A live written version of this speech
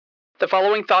The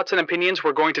following thoughts and opinions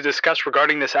we're going to discuss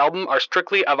regarding this album are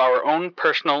strictly of our own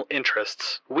personal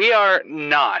interests. We are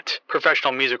not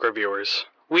professional music reviewers.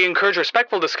 We encourage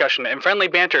respectful discussion and friendly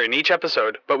banter in each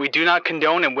episode, but we do not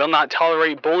condone and will not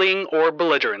tolerate bullying or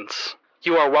belligerence.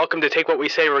 You are welcome to take what we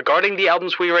say regarding the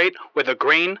albums we rate with a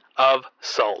grain of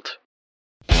salt.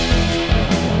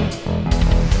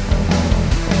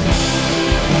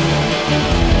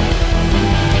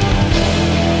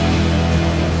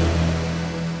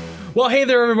 Well, hey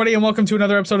there, everybody, and welcome to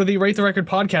another episode of the Rate the Record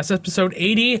podcast, episode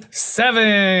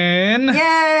 87.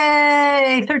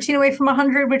 Yay! 13 away from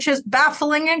 100, which is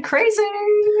baffling and crazy.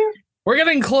 We're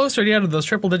getting closer to those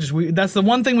triple digits. That's the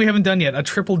one thing we haven't done yet, a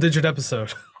triple digit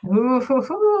episode. Ooh,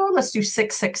 let's do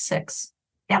 666.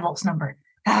 Devil's number.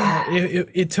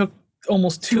 It took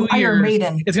almost 2 years. Iron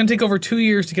Maiden. It's going to take over 2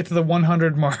 years to get to the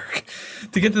 100 mark,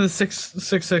 to get to the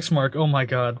 666 mark. Oh my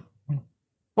God.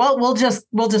 Well, we'll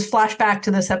just flash back to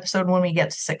this episode when we get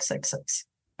to 666.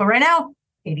 But right now,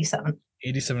 87.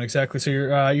 87, exactly. So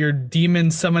your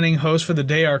demon summoning host for the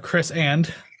day are Chris and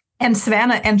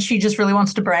Savannah, and she just really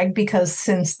wants to brag because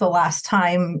since the last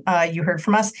time you heard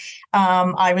from us,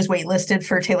 I was waitlisted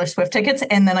for Taylor Swift tickets,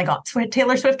 and then I got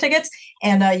Taylor Swift tickets,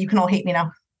 and you can all hate me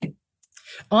now.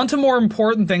 On to more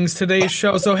important things, today's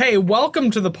show. So, hey, welcome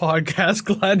to the podcast.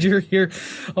 Glad you're here.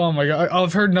 Oh my God.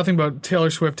 I've heard nothing but Taylor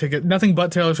Swift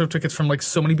tickets from like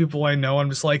so many people I know. I'm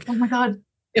just like, oh my God.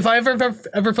 If I ever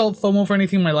felt FOMO for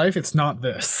anything in my life, it's not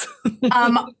this.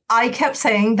 I kept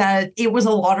saying that it was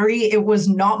a lottery. It was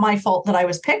not my fault that I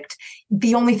was picked.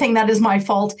 The only thing that is my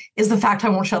fault is the fact I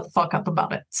won't shut the fuck up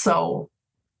about it. So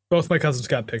both my cousins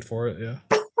got picked for it. Yeah.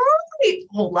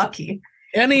 Oh, lucky.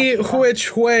 Any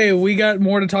which way, we got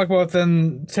more to talk about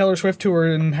than Taylor Swift tour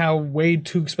and how way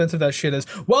too expensive that shit is.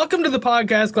 Welcome to the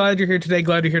podcast. Glad you're here today.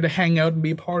 Glad you're here to hang out and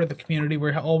be a part of the community.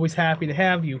 We're always happy to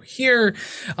have you here.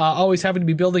 Always happy to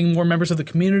be building more members of the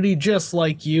community, just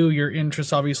like you. Your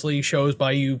interest obviously shows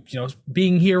by you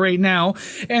being here right now.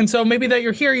 And so maybe that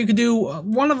you're here, you could do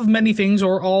one of many things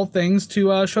or all things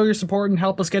to show your support and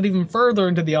help us get even further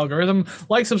into the algorithm.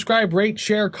 Like, subscribe, rate,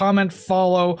 share, comment,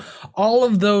 follow. All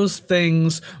of those things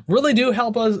really do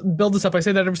help us build this up. I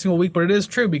say that every single week, but it is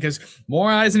true because more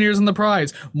eyes and ears on the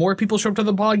prize, more people show up to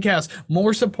the podcast,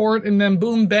 more support, and then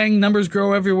boom, bang, numbers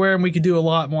grow everywhere, and we could do a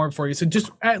lot more for you. So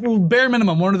just at bare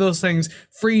minimum, one of those things,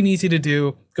 free and easy to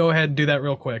do. Go ahead and do that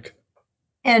real quick.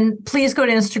 And please go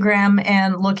to Instagram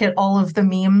and look at all of the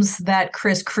memes that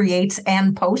Chris creates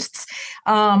and posts.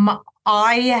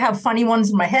 I have funny ones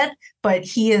in my head, but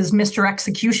he is Mr.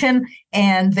 Execution,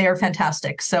 and they're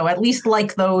fantastic. So at least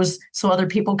like those so other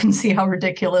people can see how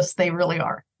ridiculous they really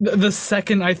are. The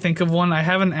second I think of one, I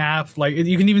have an app, like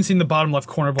you can even see in the bottom left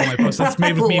corner of all my posts, it's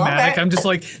made with Mematic. I'm just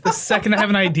like, the second I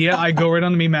have an idea, I go right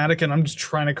on the Mematic and I'm just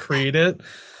trying to create it.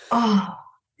 Oh.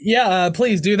 Yeah,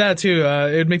 please do that too.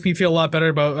 It would make me feel a lot better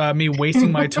about me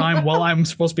wasting my time while I'm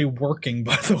supposed to be working,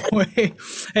 by the way.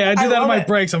 Hey, I do that on my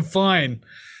breaks. I'm fine.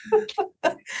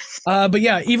 But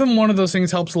yeah, even one of those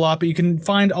things helps a lot. But you can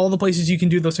find all the places you can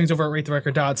do those things over at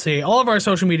ratetherecord.ca. All of our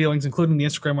social media links, including the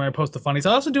Instagram where I post the funnies.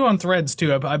 I also do on Threads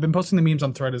too. I've been posting the memes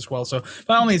on Thread as well. So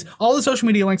by all means, all the social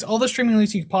media links, all the streaming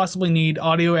links you could possibly need,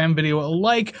 audio and video,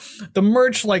 like the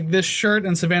merch, like this shirt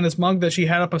and Savannah's mug that she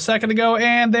had up a second ago,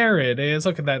 and there it is.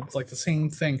 Look at that. It's like the same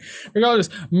thing. Regardless,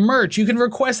 merch. You can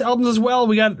request albums as well.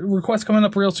 We got requests coming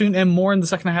up real soon and more in the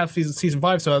second half of season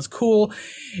 5, so that's cool.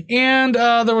 And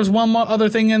there was one other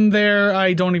thing in there.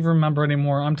 I don't even remember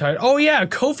anymore. I'm tired. Oh yeah,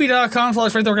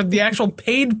 Ko-fi.com/RateTheRecord, the actual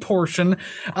paid portion.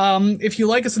 If you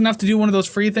like us enough to do one of those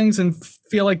free things and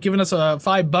feel like giving us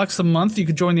 $5 a month, you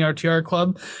could join the RTR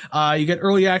Club. You get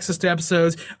early access to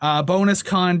episodes, bonus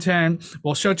content.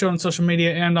 We'll shout you on social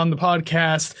media and on the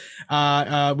podcast.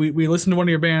 We listen to one of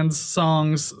your band's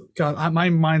songs. God, my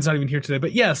mind's not even here today.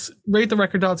 But yes,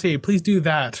 ratetherecord.ca. Please do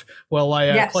that while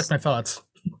I collect my thoughts.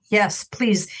 Yes,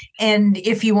 please. And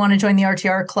if you want to join the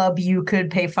RTR Club, you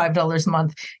could pay $5 a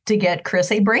month to get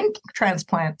Chris a brain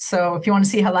transplant. So if you want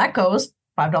to see how that goes,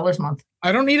 $5 a month.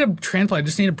 I don't need a transplant. I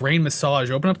just need a brain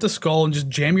massage. Open up the skull and just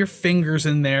jam your fingers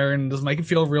in there and just make it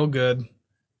feel real good.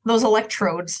 Those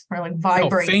electrodes are like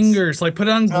vibrates. Oh, fingers. Like put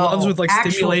on gloves with like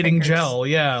stimulating fingers. gel.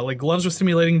 Yeah, like gloves with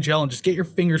stimulating gel and just get your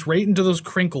fingers right into those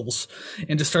crinkles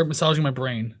and just start massaging my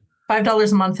brain.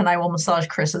 $5 a month and I will massage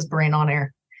Chris's brain on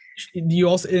air. You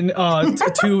also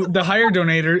to the higher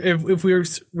donator, if we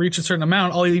reach a certain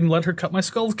amount, I'll even let her cut my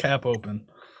skull cap open.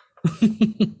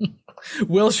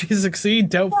 Will she succeed?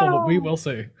 Doubtful, but we will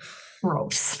see.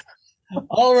 Gross.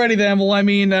 Alrighty then. Well, I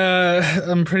mean,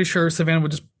 I'm pretty sure Savannah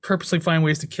would just purposely find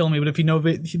ways to kill me, but if you know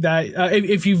that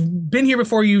if you've been here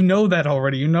before, you know that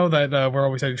already. You know that we're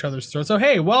always at each other's throats. So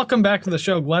hey, welcome back to the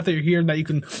show. Glad that you're here and that you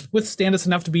can withstand us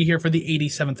enough to be here for the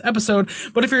 87th episode.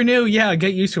 But if you're new, yeah,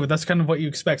 get used to it. That's kind of what you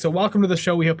expect. So welcome to the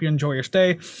show. We hope you enjoy your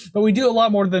stay. But we do a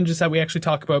lot more than just that. We actually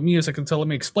talk about music. And so let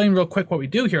me explain real quick what we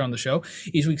do here on the show.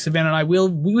 Each week, Savannah and I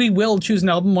will choose an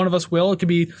album. One of us will. It could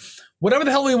be whatever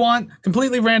the hell we want,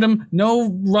 completely random,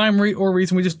 no rhyme or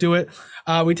reason, we just do it.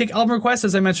 We take album requests,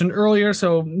 as I mentioned earlier,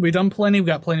 so we've done plenty, we've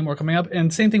got plenty more coming up,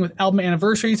 and same thing with album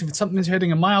anniversaries. If it's something that's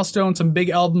hitting a milestone, some big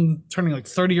album turning like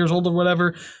 30 years old or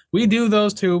whatever, we do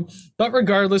those too. But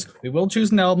regardless, we will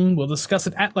choose an album, we'll discuss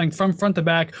it at length from front to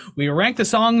back, we rank the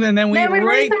song, and then we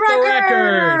rate the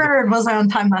record. Was I on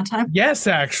time that time? Yes,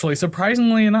 actually,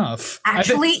 surprisingly enough.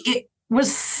 Actually, it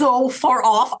was so far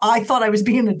off. I thought I was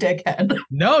being a dickhead.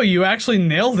 No, you actually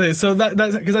nailed it. So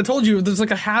that's because I told you there's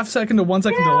like a half second to 1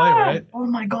 second delay, right? Oh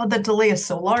my God, that delay is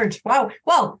so large. Wow.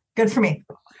 Well, good for me.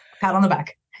 Pat on the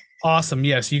back. Awesome.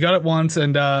 Yes, you got it once,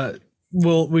 and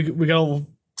we gotta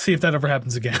see if that ever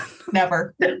happens again.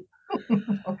 Never.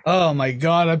 Oh my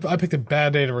God, I picked a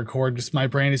bad day to record. Just my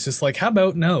brain is just like, how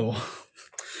about no?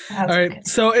 All right, okay.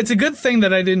 So it's a good thing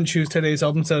that I didn't choose today's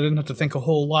album, so I didn't have to think a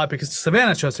whole lot because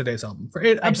Savannah chose today's album. For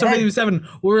episode 87,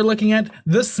 we were looking at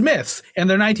The Smiths and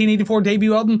their 1984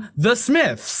 debut album, The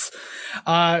Smiths.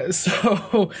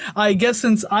 So I guess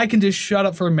since I can just shut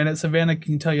up for a minute, Savannah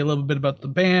can tell you a little bit about the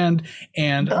band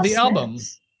and the album.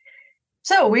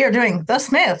 So we are doing The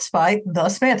Smiths by The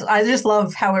Smiths. I just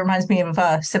love how it reminds me of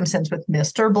Simpsons with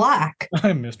Mr. Black.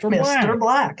 Mr.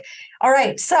 Black. All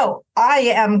right. So I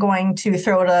am going to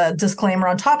throw a disclaimer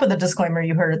on top of the disclaimer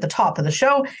you heard at the top of the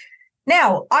show.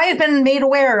 Now, I've been made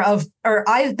aware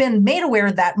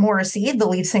that Morrissey, the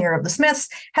lead singer of The Smiths,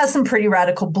 has some pretty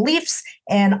radical beliefs.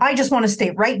 And I just want to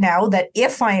state right now that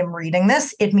if I am reading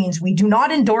this, it means we do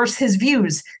not endorse his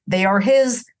views. They are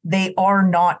his. They are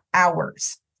not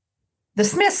ours. The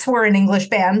Smiths were an English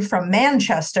band from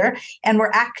Manchester and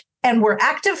were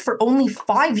active for only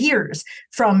 5 years,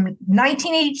 from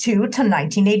 1982 to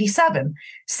 1987.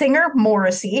 Singer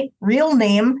Morrissey, real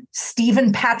name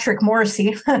Stephen Patrick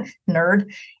Morrissey, nerd,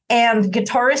 and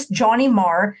guitarist Johnny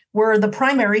Marr were the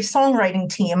primary songwriting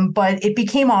team, but it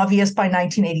became obvious by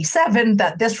 1987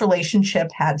 that this relationship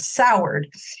had soured.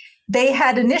 They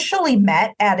had initially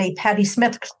met at a Patti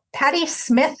Smith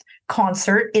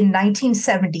concert in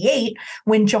 1978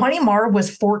 when Johnny Marr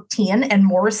was 14 and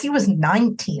Morrissey was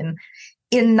 19.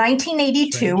 In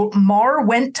 1982, Marr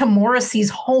went to Morrissey's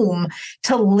home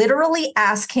to literally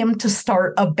ask him to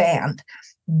start a band.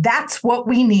 That's what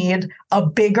we need, a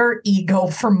bigger ego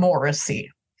for Morrissey.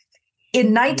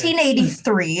 In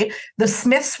 1983, the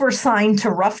Smiths were signed to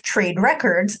Rough Trade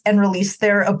Records and released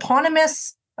their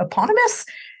eponymous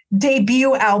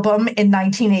debut album in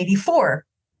 1984.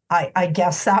 I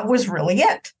guess that was really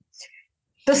it.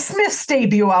 The Smiths'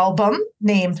 debut album,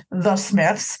 named The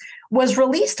Smiths, was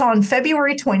released on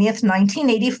February 20th,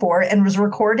 1984, and was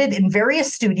recorded in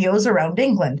various studios around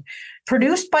England.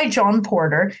 Produced by John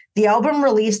Porter, the album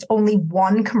released only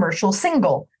one commercial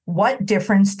single, What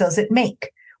Difference Does It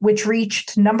Make?, which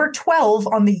reached number 12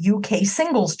 on the UK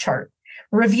singles chart.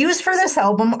 Reviews for this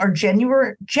album are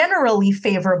generally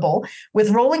favorable,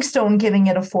 with Rolling Stone giving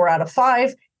it a 4 out of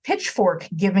 5, Pitchfork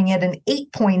giving it an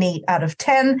 8.8 out of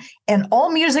 10, and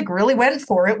AllMusic really went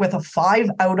for it with a 5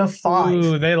 out of 5.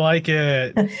 Ooh, they like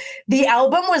it. The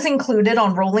album was included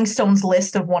on Rolling Stone's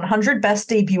list of 100 best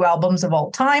debut albums of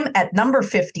all time at number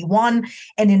 51,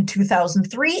 and in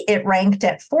 2003, it ranked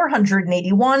at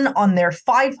 481 on their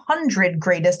 500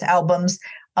 greatest albums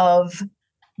of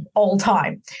all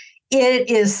time. It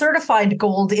is certified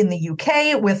gold in the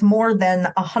UK with more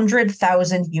than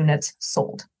 100,000 units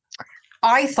sold.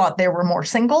 I thought there were more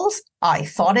singles. I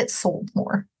thought it sold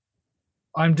more.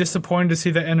 I'm disappointed to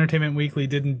see that Entertainment Weekly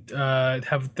didn't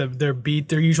have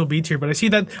their usual B tier, but I see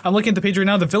that I'm looking at the page right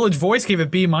now. The Village Voice gave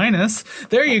it B-.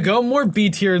 There you go, more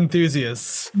B tier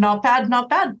enthusiasts. Not bad, not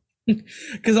bad.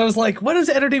 Because I was like, what does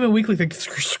Entertainment Weekly think?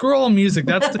 Screw all music.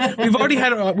 We've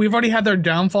already had their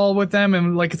downfall with them,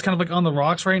 and like it's kind of like on the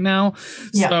rocks right now.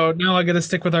 Yeah. So now I got to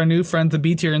stick with our new friends, the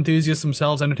B tier enthusiasts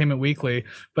themselves, Entertainment Weekly.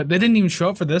 But they didn't even show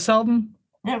up for this album.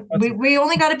 Yeah, we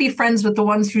only got to be friends with the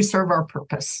ones who serve our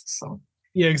purpose. So.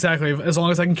 Yeah, exactly. As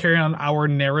long as I can carry on our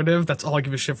narrative, that's all I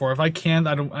give a shit for. If I can't,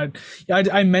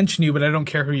 I mention you, but I don't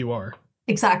care who you are.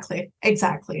 Exactly.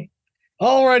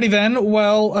 Alrighty then.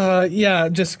 Well, yeah,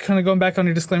 just kind of going back on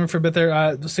your disclaimer for a bit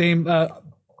there.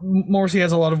 Morrissey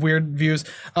has a lot of weird views.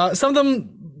 Some of them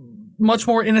much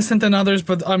more innocent than others,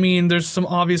 but I mean, there's some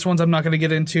obvious ones I'm not going to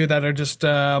get into that are just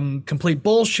complete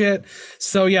bullshit.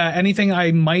 So yeah, anything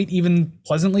I might even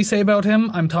pleasantly say about him,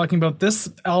 I'm talking about this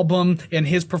album and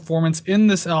his performance in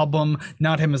this album,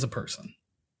 not him as a person.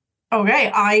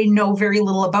 Okay, I know very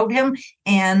little about him,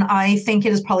 and I think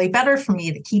it is probably better for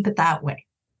me to keep it that way.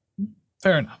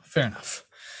 Fair enough.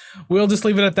 We'll just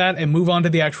leave it at that and move on to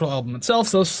the actual album itself.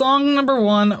 So song number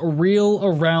 1, Reel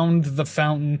Around the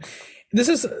Fountain. This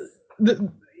is...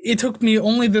 It took me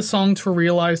only this song to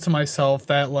realize to myself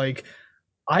that, like,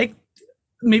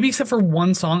 maybe except for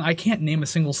one song, I can't name a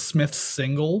single Smith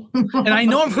single. And I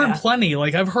know I've heard plenty.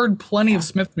 Like, I've heard plenty of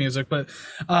Smith music, but,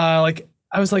 like,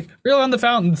 I was like, Reel Around the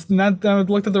Fountain. And I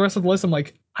looked at the rest of the list. I'm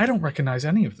like, I don't recognize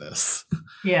any of this.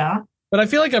 Yeah. But I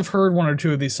feel like I've heard one or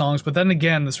two of these songs. But then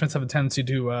again, the Smiths have a tendency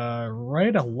to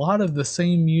write a lot of the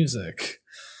same music.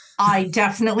 I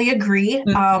definitely agree.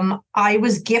 I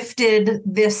was gifted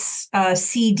this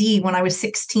CD when I was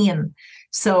 16.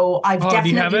 So I've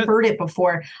definitely heard it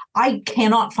before. I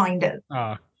cannot find it.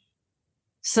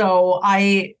 So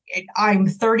I'm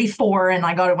 34 and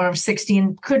I got it when I was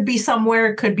 16. Could be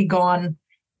somewhere, could be gone.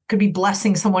 Could be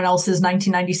blessing someone else's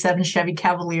 1997 Chevy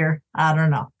Cavalier. I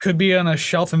don't know. Could be on a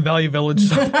shelf in Value Village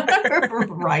somewhere.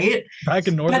 Right. Back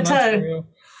in Northern Ontario.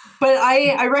 But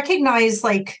I recognize,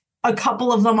 like, a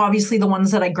couple of them, obviously the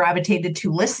ones that I gravitated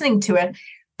to listening to it,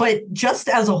 but just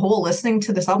as a whole, listening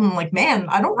to this album, I'm like, man,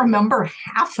 I don't remember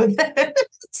half of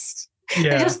this.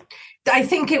 Yeah. I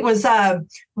think it was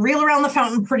Reel Around the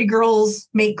Fountain, Pretty Girls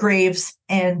Make Graves,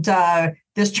 and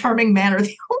This Charming Man are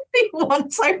the only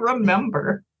ones I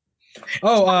remember.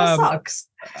 Sucks.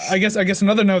 I guess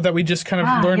another note that we just kind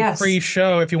of learned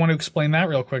pre-show, if you want to explain that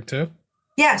real quick too.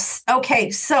 Yes. Okay.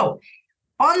 So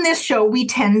on this show, we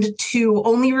tend to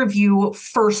only review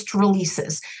first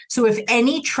releases. So if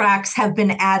any tracks have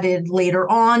been added later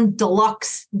on,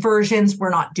 deluxe versions, we're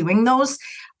not doing those.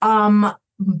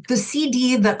 The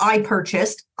CD that I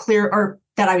purchased, that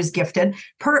I was gifted,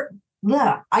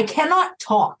 I cannot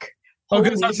talk. Oh,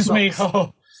 because that's just me.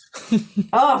 Oh.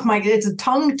 Oh my, it's a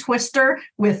tongue twister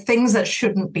with things that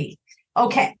shouldn't be.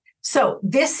 Okay. So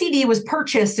this CD was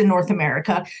purchased in North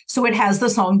America, so it has the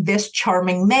song This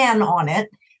Charming Man on it.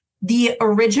 The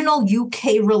original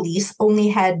UK release only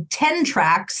had 10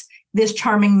 tracks, This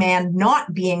Charming Man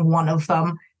not being one of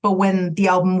them. But when the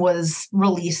album was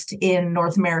released in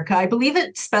North America, I believe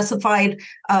it specified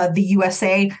the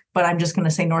USA, but I'm just going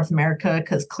to say North America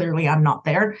because clearly I'm not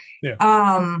there. Yeah.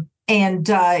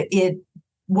 It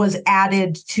was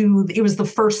added to, it was the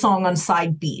first song on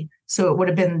side B. So it would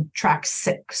have been track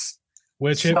 6.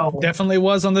 Which it definitely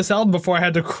was on this album before I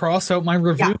had to cross out my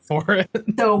review for it.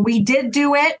 So we did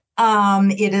do it.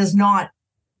 It is not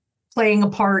playing a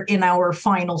part in our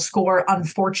final score,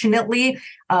 unfortunately,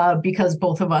 because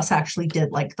both of us actually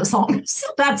did like the song. So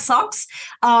that sucks.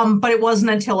 But it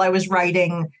wasn't until I was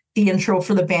writing the intro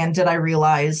for the band did I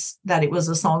realize that it was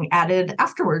a song added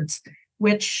afterwards,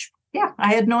 which,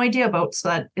 I had no idea about. So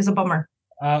that is a bummer.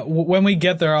 When we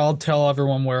get there, I'll tell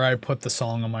everyone where I put the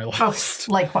song on my list.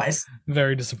 Oh, likewise.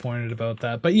 Very disappointed about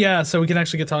that. But yeah, so we can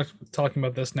actually get talking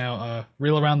about this now.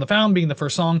 Reel Around the Fountain being the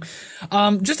first song.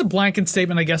 Just a blanket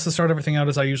statement, I guess, to start everything out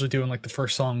as I usually do in like the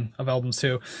first song of albums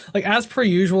too. Like as per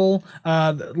usual,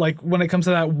 like when it comes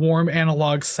to that warm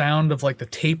analog sound of like the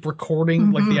tape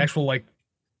recording, like the actual like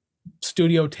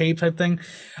studio tape type thing,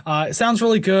 it sounds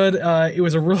really good. It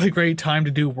was a really great time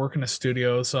to do work in a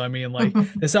studio, so I mean, like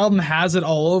this album has it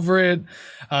all over it,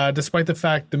 despite the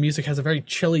fact the music has a very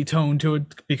chilly tone to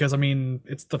it, because I mean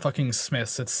it's the fucking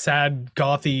Smiths, it's sad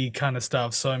gothy kind of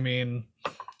stuff, so I mean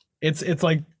it's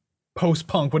like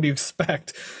post-punk. What do you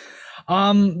expect?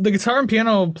 The guitar and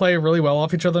piano play really well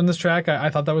off each other in this track.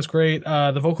 I thought that was great.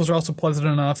 The vocals are also pleasant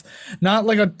enough, not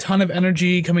like a ton of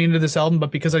energy coming into this album, but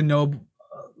because I know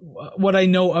what I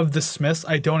know of the Smiths,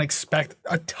 I don't expect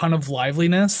a ton of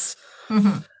liveliness.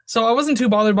 So I wasn't too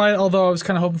bothered by it, although I was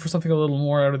kind of hoping for something a little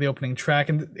more out of the opening track,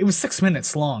 and it was 6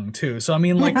 minutes long too. So I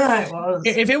mean, like,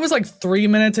 if it was like 3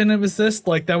 minutes and it was this,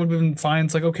 like, that would have been fine.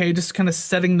 It's like, okay, just kind of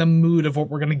setting the mood of what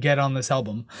we're gonna get on this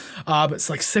album. But it's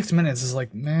like 6 minutes is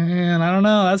like, man, I don't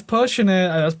know, that's pushing it.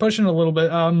 That's pushing it a little bit.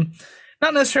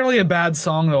 Not necessarily a bad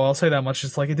song though, I'll say that much.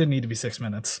 It's like it didn't need to be 6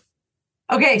 minutes.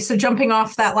 Okay, so jumping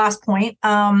off that last point,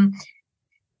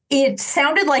 it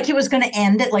sounded like it was going to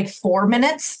end at like 4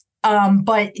 minutes,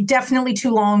 but definitely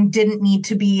too long, didn't need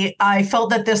to be. I felt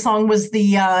that this song was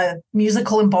the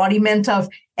musical embodiment of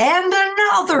 "and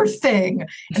another thing,"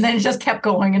 and then it just kept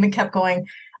going and it kept going.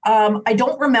 I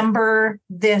don't remember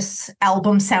this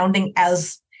album sounding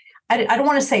as, I don't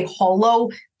want to say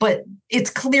hollow, but it's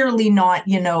clearly not,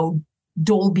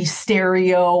 Dolby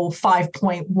Stereo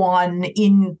 5.1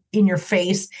 in your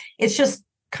face. It's just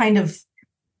kind of,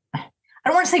 I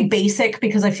don't want to say basic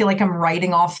because I feel like I'm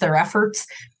writing off their efforts,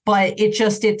 but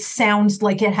it sounds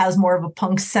like it has more of a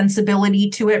punk sensibility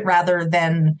to it rather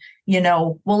than,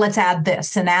 well, let's add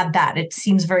this and add that. It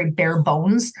seems very bare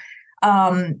bones.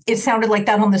 It sounded like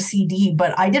that on the CD,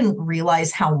 but I didn't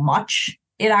realize how much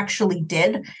it actually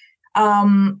did.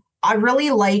 I really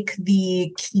like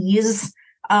the keys.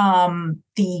 Or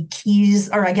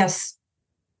I guess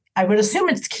I would assume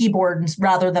it's keyboards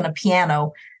rather than a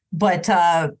piano, but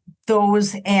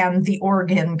those and the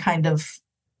organ kind of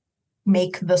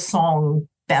make the song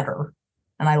better.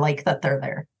 And I like that they're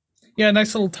there. Yeah,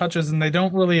 nice little touches, and they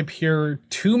don't really appear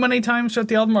too many times throughout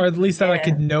the album, or at least that I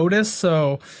could notice.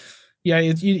 So, yeah,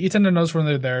 you tend to notice when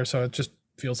they're there, so it just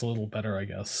feels a little better, I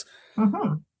guess.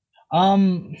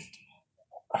 Mm-hmm.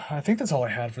 I think that's all I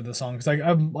had for the song, because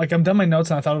I'm done my notes,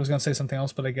 and I thought I was going to say something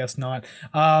else, but I guess not.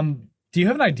 Do you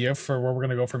have an idea for where we're going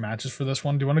to go for matches for this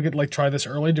one? Do you want to try this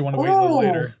early? Do you want to wait a little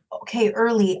later? Okay,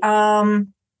 early.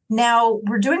 Now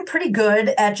we're doing pretty good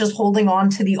at just holding on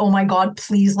to the, oh my God,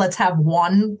 please let's have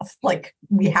one. Like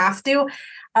we have to.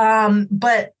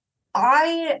 But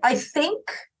I think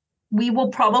we will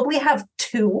probably have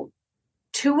two.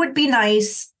 Two would be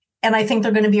nice. And I think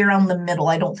they're going to be around the middle.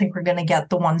 I don't think we're going to get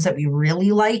the ones that we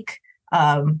really like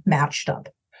matched up.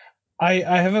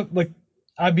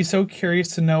 I'd be so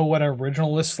curious to know what our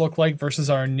original lists look like versus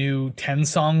our new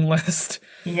 10-song list.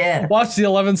 Yeah. Watch the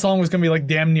 11 song was going to be like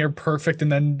damn near perfect,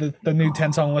 and then the new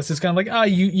 10-song list is kind of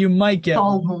like, you might get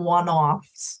all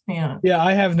one-offs. Yeah. Yeah,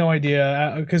 I have no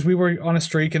idea, because we were on a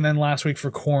streak, and then last week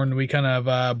for Korn, we kind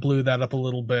of blew that up a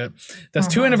little bit. That's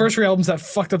two anniversary albums that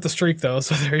fucked up the streak, though,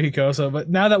 so there you go. So,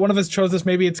 but now that one of us chose this,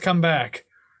 maybe it's come back.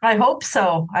 I hope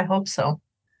so.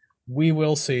 We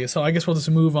will see. So I guess we'll just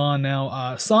move on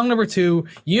now. Song number 2,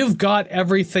 You've Got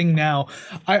Everything Now.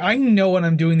 I know when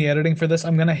I'm doing the editing for this,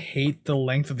 I'm going to hate the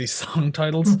length of these song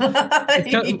titles.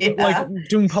 Like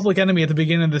doing Public Enemy at the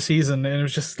beginning of the season, and it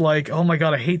was just like, oh my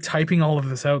God, I hate typing all of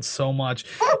this out so much.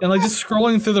 And like just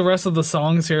scrolling through the rest of the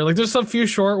songs here, like there's a few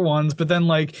short ones, but then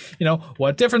like,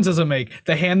 what difference does it make?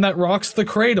 The Hand That Rocks the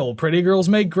Cradle, Pretty Girls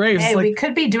Make Graves. Hey, we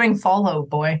could be doing Fall Out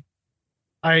Boy.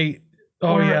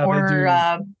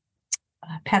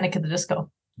 Panic at the Disco.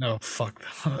 No, fuck.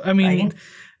 I mean, right?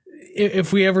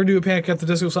 If we ever do a Panic at the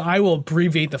Disco song, I will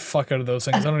abbreviate the fuck out of those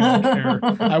things. I don't even care.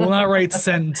 I will not write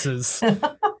sentences.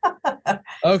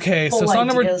 Okay, so song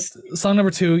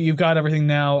number 2, You've Got Everything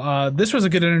Now. This was a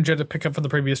good energetic pickup from the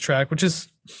previous track, which is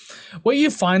what you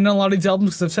find in a lot of these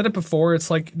albums, because I've said it before, it's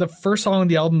like the first song on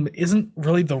the album isn't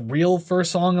really the real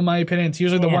first song, in my opinion. It's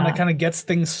usually the one that kind of gets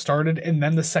things started, and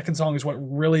then the second song is what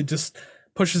really just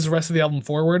pushes the rest of the album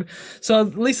forward. So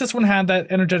at least this one had that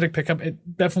energetic pickup. It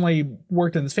definitely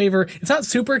worked in its favor. It's not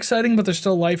super exciting, but there's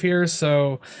still life here,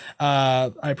 so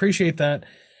I appreciate that.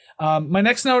 My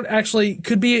next note actually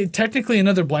could be technically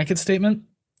another blanket statement.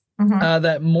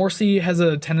 That Morrissey has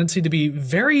a tendency to be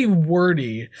very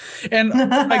wordy. And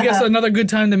I guess another good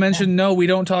time to mention, no, we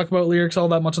don't talk about lyrics all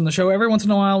that much on the show. Every once in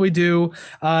a while we do.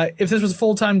 If this was a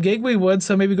full-time gig, we would.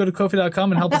 So maybe go to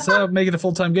Ko-fi.com and help us out. Make it a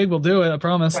full-time gig. We'll do it, I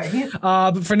promise. Right.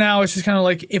 But for now, it's just kind of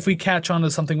like if we catch on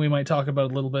to something, we might talk about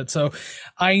it a little bit. So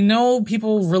I know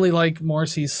people really like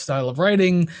Morrissey's style of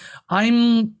writing.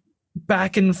 I'm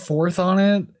back and forth on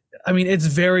it. I mean, it's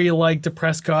very like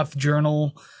Depressed Goth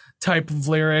Journal type of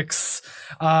lyrics.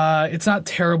 It's not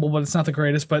terrible, but it's not the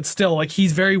greatest, but still, like,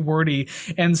 he's very wordy.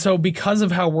 And so because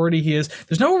of how wordy he is,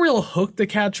 there's no real hook to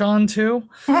catch on to.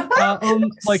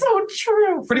 Like, so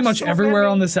true. Pretty much everywhere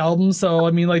on this album. So,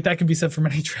 I mean, like, that could be said for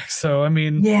many tracks. So, I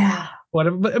mean, yeah.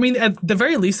 Whatever. But I mean, at the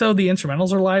very least, though, the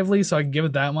instrumentals are lively, so I can give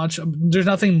it that much. There's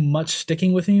nothing much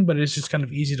sticking with me, but it's just kind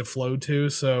of easy to flow to.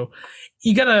 So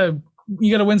you gotta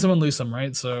win some and lose some,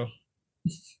 right? So.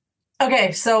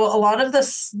 Okay, so a lot of the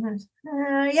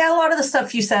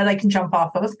stuff you said I can jump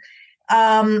off of.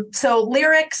 So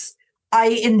lyrics, I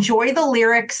enjoy the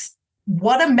lyrics.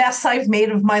 What a mess I've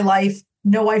made of my life.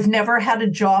 No, I've never had a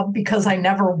job because I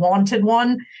never wanted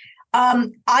one.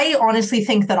 I honestly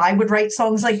think that I would write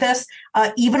songs like this.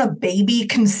 Even a baby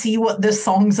can see what this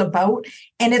song's about.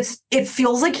 And it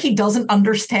feels like he doesn't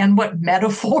understand what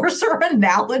metaphors or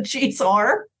analogies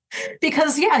are.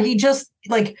 Because, yeah, he just,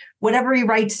 like, whatever he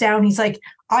writes down, he's like,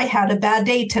 I had a bad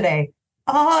day today.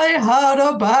 I had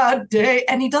a bad day.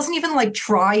 And he doesn't even, like,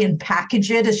 try and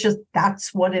package it. It's just,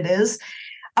 that's what it is.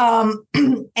 And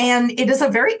it is a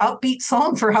very upbeat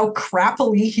song for how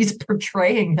crappily he's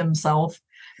portraying himself.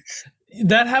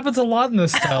 That happens a lot in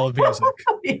this style of music.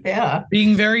 Yeah.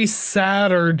 Being very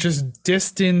sad or just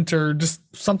distant or just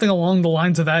something along the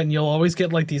lines of that, and you'll always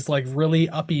get like these like really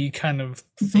uppy kind of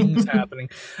things happening.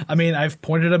 I mean, I've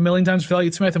pointed a million times with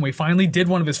Elliott Smith, and we finally did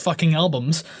one of his fucking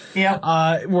albums.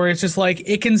 Yeah. Where it's just like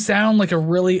it can sound like a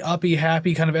really uppy,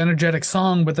 happy, kind of energetic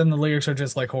song, but then the lyrics are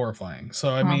just like horrifying.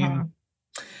 So I mean,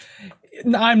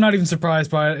 I'm not even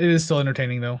surprised by it. It is still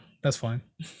entertaining though. That's fine.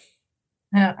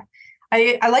 Yeah.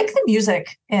 I like the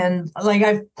music, and like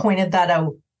I've pointed that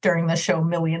out during the show a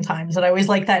million times, and I always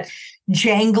like that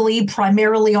jangly,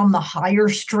 primarily on the higher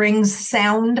strings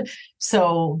sound.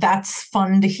 So that's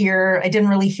fun to hear. I didn't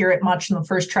really hear it much in the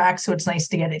first track, so it's nice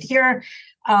to get it here.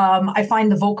 I find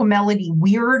the vocal melody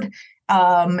weird.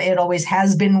 It always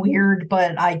has been weird,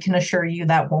 but I can assure you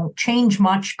that won't change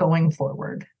much going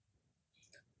forward.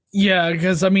 Yeah,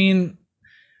 because I mean,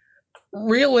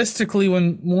 realistically,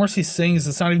 when Morrissey sings,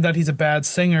 it's not even that he's a bad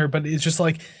singer, but it's just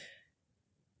like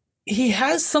he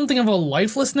has something of a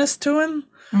lifelessness to him,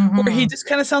 where he just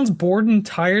kind of sounds bored and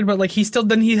tired, but like he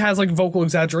has like vocal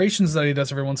exaggerations that he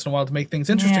does every once in a while to make things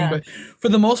interesting. But for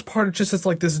the most part, it's just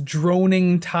like this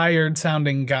droning, tired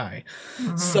sounding guy.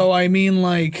 So I mean,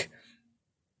 like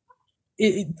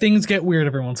things get weird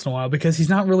every once in a while because he's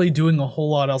not really doing a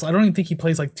whole lot else. I don't even think he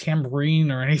plays like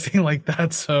tambourine or anything like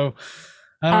that. So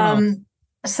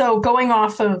so going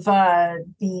off of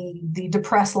the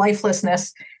depressed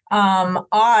lifelessness,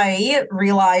 I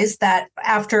realized that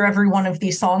after every one of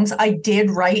these songs, I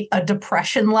did write a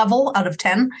depression level out of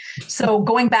 10. So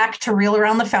going back to Reel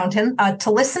Around the Fountain, to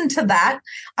listen to that,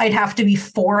 I'd have to be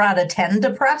 4 out of 10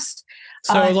 depressed.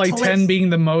 So like 10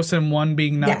 being the most and 1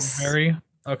 being not very?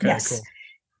 Okay, cool.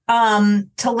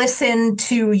 To listen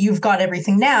to You've Got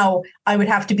Everything Now, I would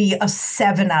have to be a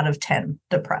 7 out of 10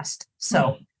 depressed.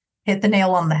 So hit the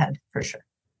nail on the head for sure.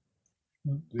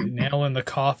 Nail in the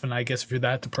coffin, I guess, if you're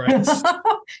that depressed.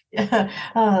 Yeah.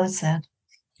 Oh, that's sad.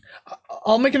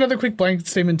 I'll make another quick blanket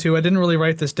statement too. I didn't really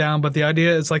write this down, but the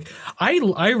idea is like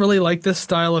I really like this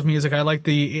style of music. I like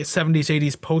the 70s,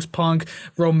 80s post-punk,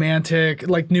 romantic,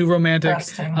 like new romantic,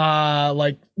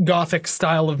 like gothic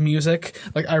style of music.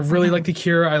 Like I really like The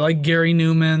Cure. I like Gary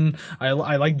Newman. I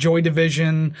like Joy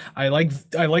Division. I like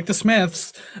the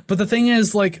Smiths. But the thing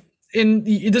is, like,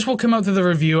 this will come out through the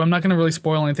review. I'm not going to really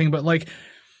spoil anything, but like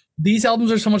these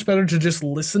albums are so much better to just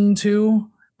listen to.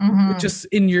 Just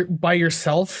by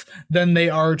yourself than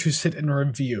they are to sit and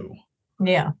review.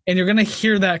 Yeah. And you're going to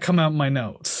hear that come out in my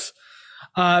notes.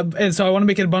 And so I want to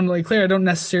make it abundantly clear. I don't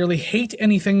necessarily hate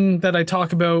anything that I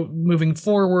talk about moving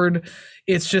forward.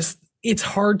 It's just, it's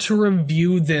hard to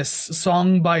review this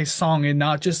song by song and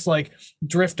not just like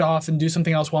drift off and do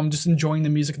something else while I'm just enjoying the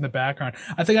music in the background.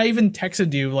 I think I even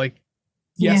texted you like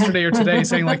yesterday or today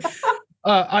saying like,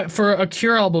 for a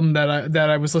Cure album that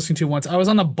I was listening to once, I was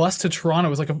on a bus to Toronto. It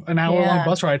was like an hour-long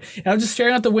bus ride. And I was just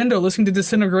staring out the window listening to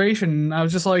Disintegration. And I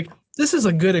was just like, this is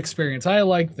a good experience. I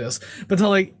like this. But to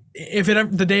like, if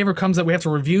the day ever comes that we have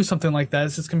to review something like that,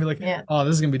 it's just going to be like, oh,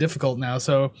 this is going to be difficult now.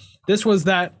 So this was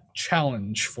that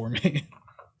challenge for me.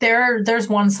 There's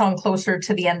one song closer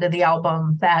to the end of the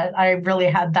album that I really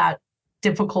had that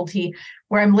difficulty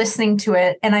where I'm listening to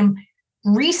it and I'm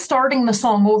restarting the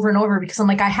song over and over because I'm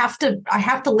like, I have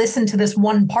to listen to this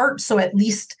one part. So at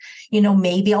least,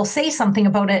 maybe I'll say something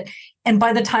about it. And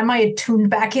by the time I had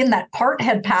tuned back in, that part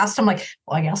had passed. I'm like,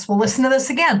 well, I guess we'll listen to this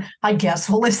again. I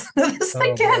guess we'll listen to this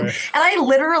again. Boy. And I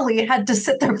literally had to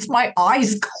sit there with my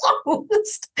eyes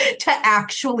closed to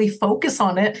actually focus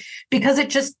on it because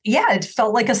it just, it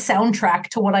felt like a soundtrack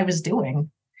to what I was doing.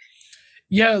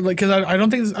 Yeah, like, because I don't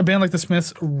think a band like the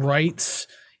Smiths writes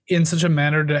in such a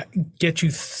manner to get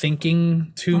you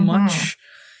thinking too much.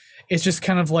 It's just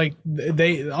kind of like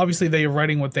they're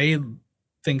writing what they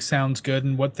think sounds good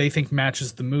and what they think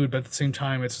matches the mood, but at the same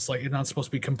time it's just like it's not supposed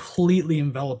to be completely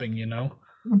enveloping,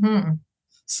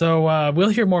 So we'll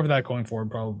hear more of that going forward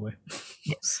probably.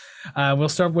 Yes. We'll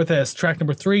start with this track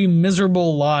number 3,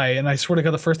 Miserable Lie, and I swear to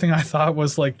God the first thing I thought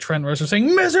was like Trent Reznor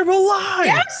saying Miserable Lie.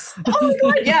 Yes. Oh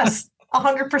my God, yes.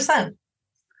 100%.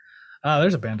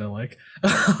 There's a band I like.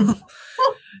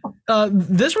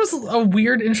 This was a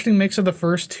weird, interesting mix of the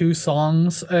first 2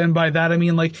 songs, and by that I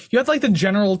mean like you have like the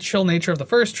general chill nature of the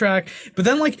first track, but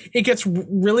then like it gets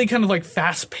really kind of like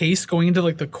fast paced going into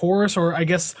like the chorus, or I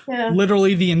guess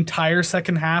literally the entire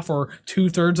second half or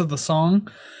 2/3 of the song.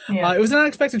 It was an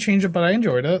unexpected change up, but I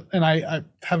enjoyed it, and I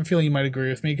have a feeling you might agree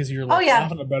with me because you're like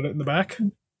laughing about it in the back.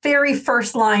 Very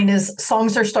first line is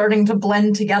songs are starting to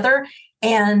blend together.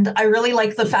 And I really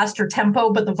like the faster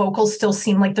tempo, but the vocals still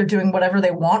seem like they're doing whatever they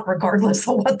want, regardless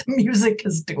of what the music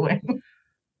is doing.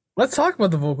 Let's talk about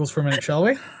the vocals for a minute, shall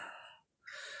we?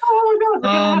 Oh my god,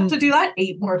 we're gonna have to do that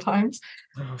 8 more times.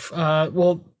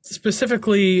 Well,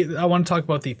 specifically, I want to talk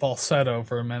about the falsetto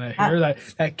for a minute here.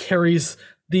 That carries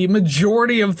the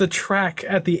majority of the track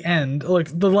at the end, like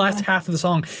the last half of the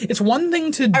song. It's one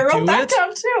thing to do it. I wrote that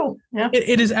down too. Yeah.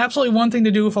 It is absolutely one thing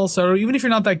to do with falsetto, even if you're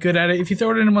not that good at it. If you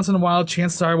throw it in once in a while,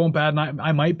 chances are I won't bat an eye.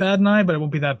 I might bat an eye, but it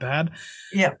won't be that bad.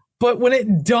 Yeah. But when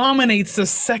it dominates the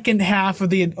second half of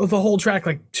the whole track,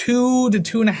 like 2 to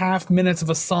 2.5 minutes of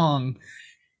a song,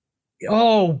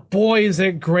 oh boy, is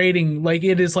it grating! Like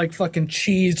it is like fucking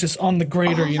cheese just on the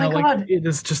grater. You know, like it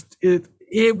is just it.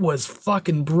 It was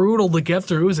fucking brutal to get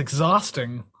through. It was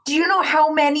exhausting. Do you know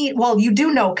how many, well, you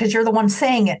do know because you're the one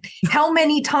saying it, how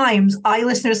many times I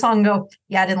listen to a song and go,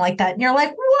 yeah, I didn't like that. And you're like,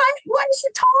 what? What are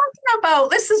you talking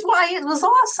about? This is why it was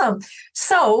awesome.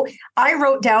 So I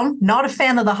wrote down, not a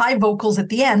fan of the high vocals at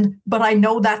the end, but I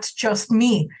know that's just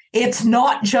me. It's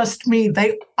not just me.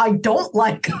 I don't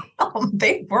like them.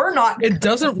 They were not. It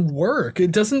doesn't work.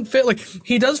 It doesn't fit. Like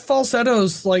he does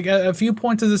falsettos like at a few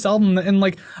points of this album, and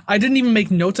like I didn't even make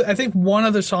notes. I think one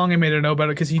other song I made a note about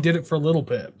it because he did it for a little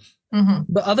bit. Mm-hmm.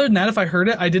 But other than that, if I heard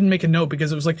it, I didn't make a note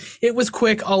because it was like it was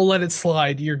quick. I'll let it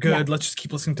slide. You're good. Yeah. Let's just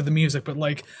keep listening to the music. But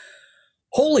like,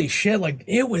 holy shit! Like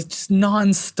it was just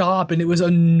nonstop, and it was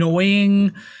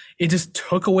annoying. It just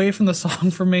took away from the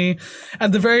song for me.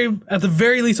 At the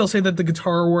very least, I'll say that the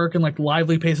guitar work and like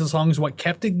lively pace of the song is what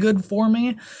kept it good for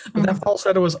me. But that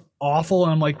falsetto was awful,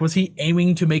 and I'm like, was he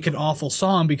aiming to make an awful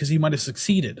song because he might have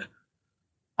succeeded?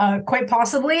 Quite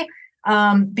possibly,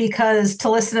 because to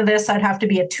listen to this, I'd have to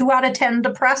be a 2 out of 10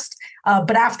 depressed.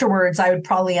 But afterwards, I would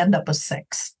probably end up a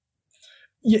 6.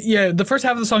 Yeah, the first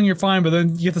half of the song you're fine, but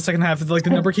then you get the second half, like the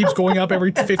number keeps going up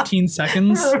every 15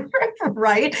 seconds.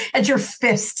 Right? And your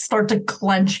fists start to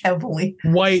clench heavily.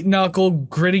 White knuckle,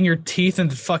 gritting your teeth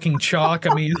into fucking chalk.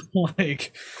 I mean,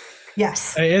 like...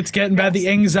 Yes. It's getting bad. The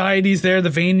anxiety's there,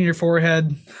 the vein in your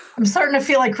forehead. I'm starting to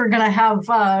feel like we're going to have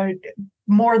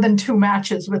more than 2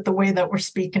 matches with the way that we're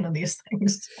speaking of these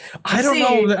things. I don't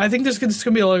know. I think there's going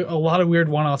to be a lot of weird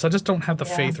one-offs. I just don't have the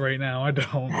faith right now. I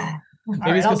don't. All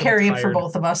right, I'll carry it for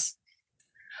both of us.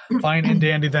 Fine and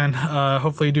dandy then.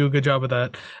 Hopefully you do a good job with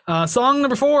that. Song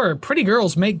number 4, Pretty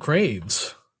Girls Make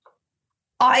Graves.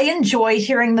 I enjoy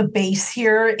hearing the bass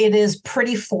here. It is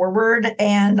pretty forward,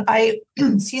 and I,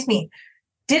 excuse me,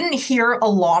 didn't hear a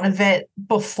lot of it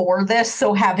before this,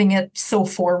 so having it so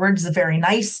forward is very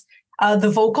nice.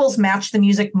 The vocals match the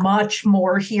music much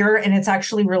more here, and it's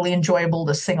actually really enjoyable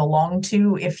to sing along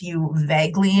to if you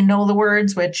vaguely know the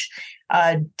words, which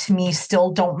to me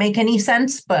still don't make any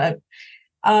sense. But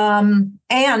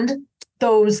and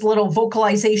those little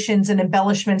vocalizations and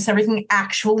embellishments, everything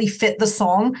actually fit the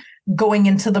song going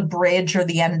into the bridge or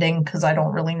the ending, because I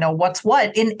don't really know what's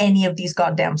what in any of these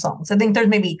goddamn songs. I think there's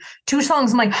maybe 2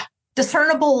 songs I'm like,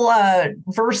 discernible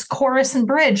verse, chorus, and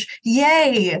bridge.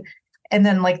 Yay! And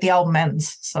then like the album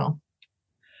ends. So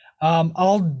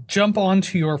I'll jump on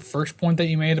to your first point that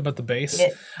you made about the bass,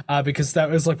 because that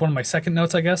was like one of my second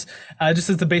notes, I guess. Just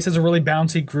as the bass has a really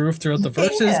bouncy groove throughout the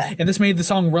verses, and this made the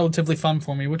song relatively fun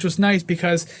for me, which was nice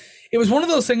because it was one of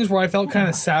those things where I felt kind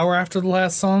of sour after the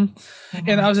last song,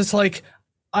 and I was just like,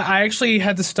 I actually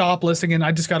had to stop listening, and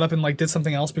I just got up and like did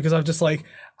something else because I was just like,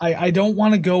 I don't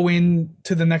want to go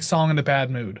into the next song in a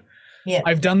bad mood. Yeah,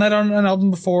 I've done that on an album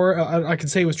before. I could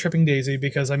say it was Tripping Daisy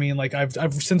because I mean, like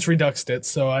I've since reduxed it,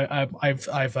 so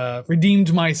I've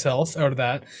redeemed myself out of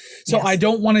that. So yes. I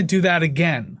don't want to do that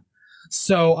again.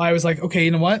 So I was like, okay,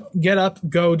 you know what? Get up,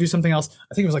 go do something else.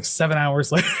 I think it was like 7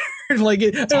 hours later. Like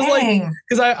it was like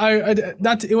because I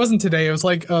not it wasn't today. It was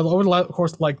like over the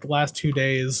course of like the last 2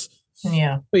 days.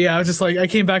 Yeah. But yeah, I was just like, I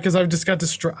came back because I've just got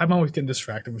I'm always getting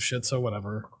distracted with shit, so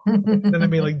whatever. Then I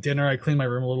made like dinner. I cleaned my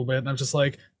room a little bit, and I'm just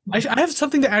like, I have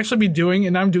something to actually be doing,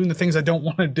 and I'm doing the things I don't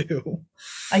want to do.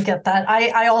 I get that.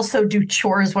 I also do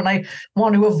chores when I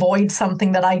want to avoid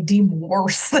something that I deem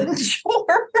worse than chores.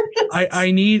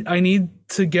 I need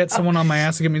to get someone on my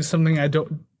ass to get me something I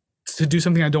don't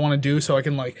want to do, so I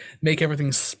can like make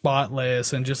everything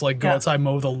spotless and just like go outside,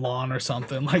 mow the lawn or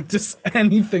something, like just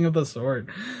anything of the sort.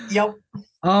 Yep.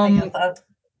 I get that.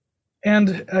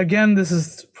 And again, this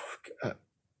is.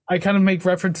 I kind of make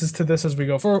references to this as we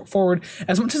go forward.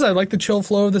 As much as I like the chill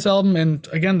flow of this album, and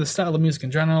again, the style of music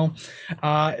in general,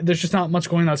 there's just not much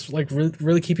going on that's like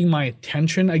really keeping my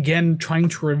attention. Again, trying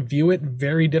to review it,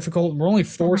 very difficult. We're only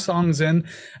 4 songs in.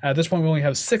 At this point, we only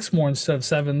have 6 more instead of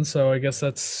 7, so I guess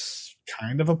that's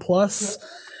kind of a plus.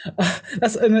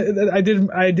 I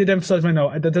did emphasize my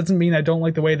note. That doesn't mean I don't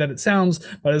like the way that it sounds,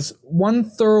 but as one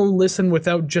thorough listen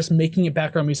without just making it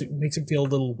background music makes it feel a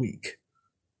little weak.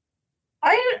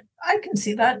 I can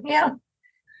see that. Yeah.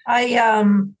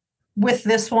 with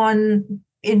this one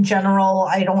in general,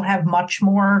 I don't have much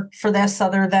more for this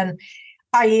other than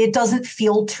it doesn't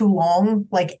feel too long,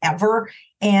 like ever.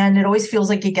 And it always feels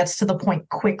like it gets to the point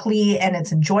quickly and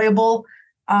it's enjoyable.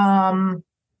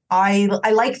 I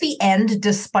like the end,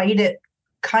 despite it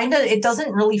it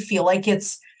doesn't really feel like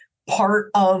it's part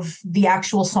of the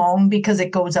actual song because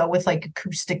it goes out with like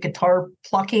acoustic guitar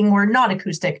plucking, or not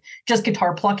acoustic, just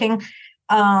guitar plucking.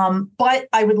 But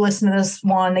I would listen to this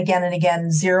one again and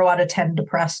again. 0 out of 10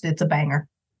 depressed. It's a banger.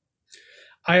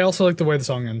 I also like the way the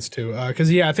song ends too,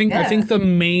 because I think the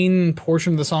main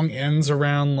portion of the song ends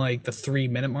around like the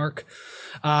 3-minute mark,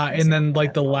 and then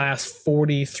like the last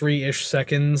 43-ish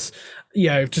seconds,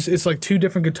 it's like 2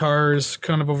 different guitars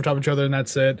kind of over top of each other, and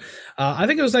that's it. I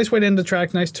think it was a nice way to end the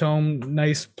track, nice tone,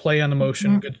 nice play on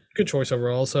emotion, good choice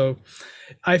overall. So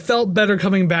I felt better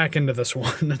coming back into this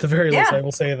one at the very least. I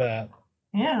will say that.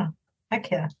 Yeah, heck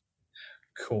yeah.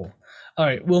 Cool. All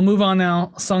right, we'll move on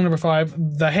now. Song number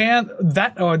 5, The Hand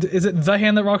That, is it The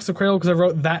Hand That Rocks the Cradle? Because I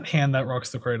wrote That Hand That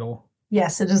Rocks the Cradle.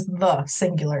 Yes, it is the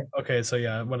singular. Okay, so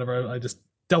whatever. I just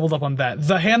doubled up on that.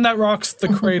 The Hand That Rocks the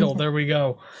Cradle. There we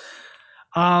go.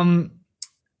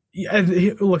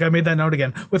 Look, I made that note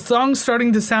again. With songs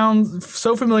starting to sound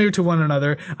so familiar to one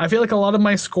another, I feel like a lot of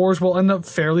my scores will end up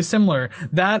fairly similar.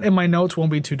 That and my notes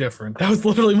won't be too different. That was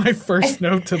literally my first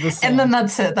note to the song. And then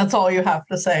that's it. That's all you have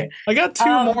to say. I got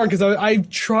 2 more because I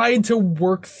tried to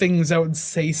work things out and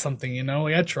say something,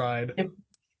 I tried.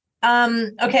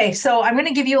 Okay, so I'm going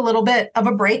to give you a little bit of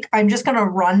a break. I'm just going to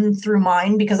run through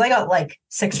mine because I got like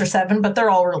 6 or 7, but they're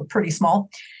all pretty small.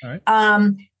 All right.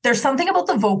 There's something about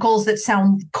the vocals that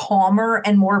sound calmer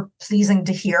and more pleasing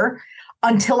to hear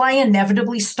until I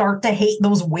inevitably start to hate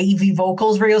those wavy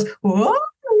vocals where he goes, whoa.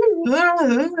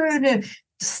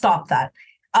 Stop that.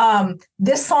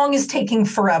 This song is taking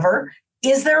forever.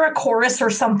 Is there a chorus or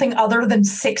something other than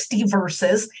 60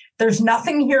 verses? There's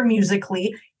nothing here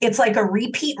musically. It's like a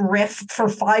repeat riff for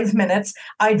 5 minutes.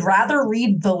 I'd rather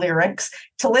read the lyrics.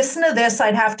 To listen to this,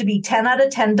 I'd have to be 10 out of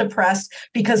 10 depressed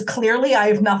because clearly I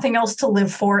have nothing else to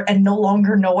live for and no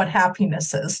longer know what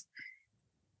happiness is.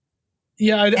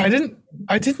 Yeah, I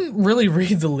didn't really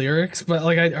read the lyrics, but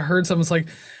like I heard someone's like,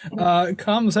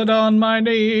 come sit on my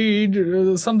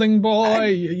knee, something boy,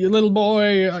 you little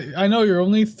boy, I know you're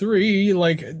only 3.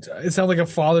 Like it sounds like a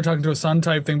father talking to a son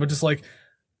type thing, but just like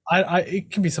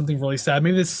it can be something really sad.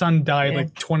 Maybe his son died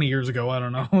like 20 years ago. I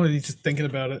don't know. He's just thinking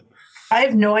about it. I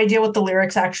have no idea what the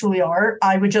lyrics actually are.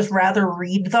 I would just rather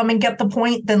read them and get the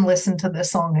point than listen to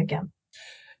this song again.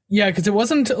 Yeah, because it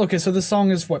wasn't okay. So this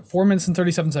song is 4 minutes and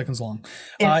 37 seconds long.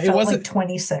 It wasn't like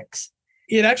 26.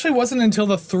 It actually wasn't until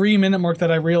the 3-minute mark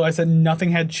that I realized that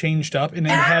nothing had changed up, and it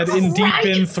had indeed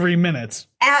been 3 minutes.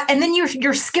 And then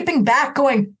you're skipping back,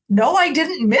 going, "No, I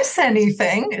didn't miss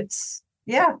anything." It's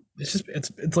just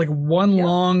it's like one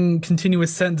long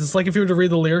continuous sentence. It's like if you were to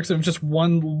read the lyrics, it was just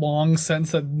one long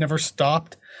sentence that never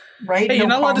stopped. Right? Hey, no you're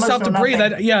not allowed to stop to breathe.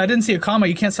 nothing. I didn't see a comma.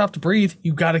 You can't stop to breathe.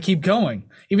 You got to keep going.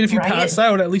 Even if you pass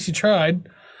out, at least you tried.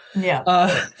 Yeah.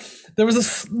 There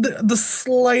was the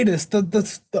slightest,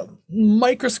 the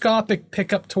microscopic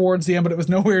pickup towards the end, but it was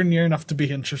nowhere near enough to be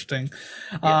interesting.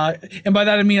 Yeah. And by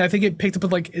that I mean I think it picked up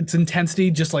with like its intensity,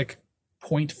 just like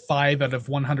 0.5 out of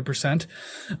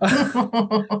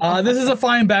 100%. This is a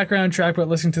fine background track, but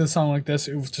listening to the song like this,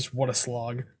 it was just what a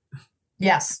slog.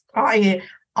 Yes, I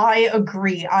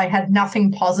agree. I had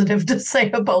nothing positive to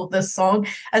say about this song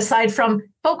aside from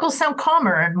vocals sound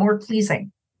calmer and more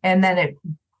pleasing, and then it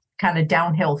kind of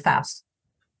downhill fast.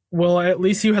 Well, at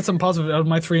least you had some positive out of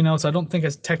my 3 notes. I don't think I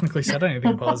technically said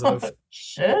anything positive.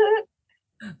 Shit.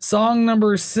 Song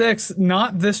number 6,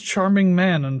 Not This Charming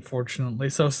Man, unfortunately.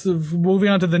 So moving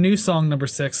on to the new song number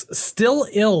 6, Still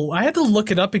Ill. I had to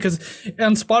look it up because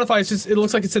on Spotify it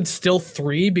looks like it said Still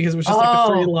 3 because it was just like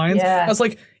the 3 lines. Yeah. I was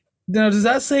like, now does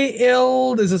that say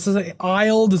ill? Does it say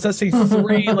aisle? Does that say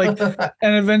 3?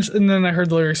 And then I heard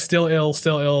the lyrics Still Ill,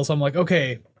 Still Ill. So I'm like,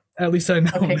 okay, at least I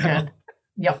know now. Good.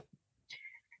 Yep.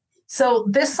 So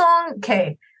this song,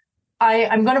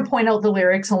 I'm going to point out the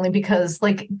lyrics only because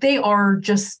like they are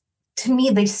just, to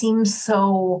me, they seem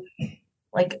so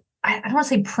like, I don't want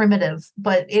to say primitive,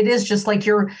 but it is just like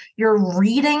you're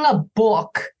reading a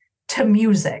book to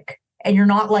music and you're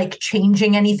not like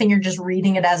changing anything. You're just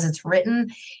reading it as it's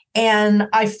written. And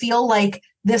I feel like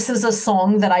this is a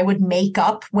song that I would make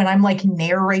up when I'm like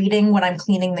narrating when I'm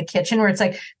cleaning the kitchen, where it's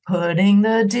like putting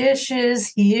the dishes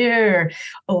here,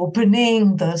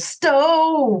 opening the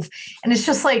stove. And it's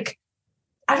just like,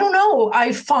 I don't know.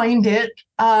 I find it,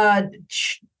 I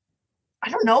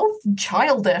don't know,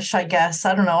 childish, I guess.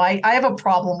 I don't know. I have a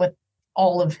problem with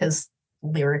all of his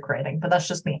lyric writing, but that's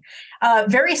just me.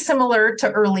 Very similar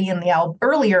to earlier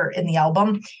in the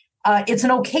album. It's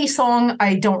an okay song.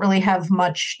 I don't really have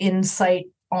much insight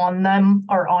on them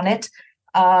or on it.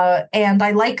 And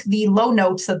I like the low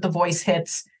notes that the voice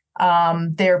hits.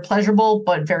 They're pleasurable,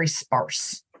 but very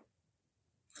sparse.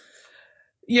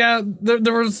 Yeah,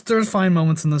 there was fine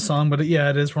moments in the song, but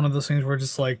it is one of those things where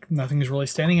just like nothing is really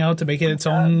standing out to make it its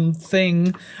own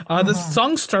thing. The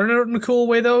song started out in a cool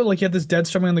way though, like you had this dead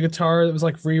strumming on the guitar that was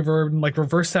like reverb and like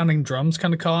reverse sounding drums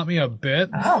kind of caught me a bit.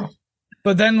 Oh.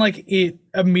 But then like it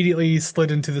immediately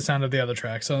slid into the sound of the other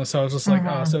track. So I was just like,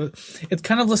 oh, so it's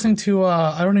kind of listening to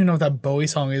I don't even know what that Bowie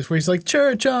song is where he's like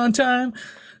church on time.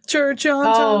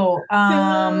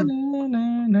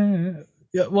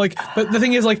 Yeah, like, but the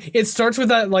thing is, like, it starts with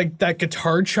that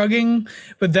guitar chugging,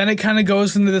 but then it kind of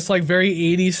goes into this like very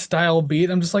 80s style beat.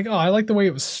 I'm just like, oh, I like the way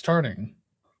it was starting.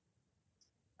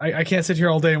 I can't sit here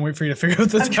all day and wait for you to figure out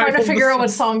this. I'm trying to figure out what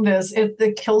song it is.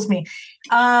 It kills me.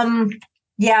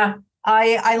 Yeah,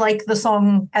 I like the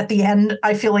song at the end.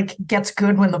 I feel like it gets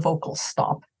good when the vocals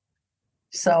stop.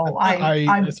 So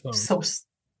I'm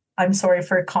sorry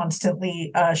for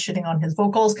constantly shitting on his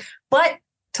vocals, but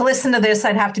to listen to this,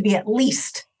 I'd have to be at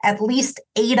least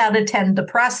 8 out of 10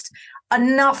 depressed,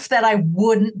 enough that I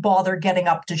wouldn't bother getting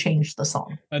up to change the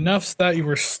song. Enough that you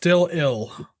were still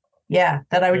ill. Yeah,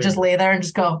 that I would just lay there and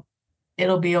just go,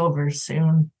 it'll be over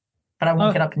soon. But I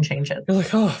won't get up and change it. You're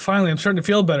like, oh, finally, I'm starting to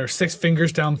feel better. 6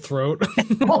 fingers down throat.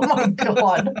 Oh my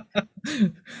God.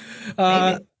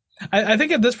 I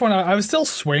think at this point, I was still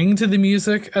swinging to the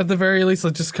music at the very least.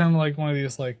 Like just kind of like one of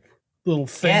these like little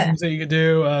things that you could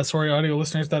do. Sorry, audio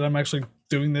listeners, that I'm actually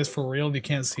doing this for real and you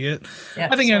can't see it. Yeah,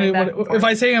 I think if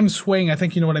I say I'm swaying, I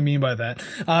think you know what I mean by that.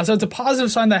 So it's a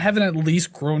positive sign that I haven't at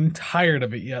least grown tired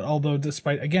of it yet, although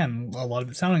despite, again, a lot of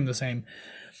it sounding the same.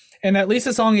 And at least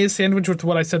the song is sandwiched with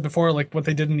what I said before, like what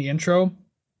they did in the intro.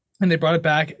 And they brought it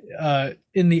back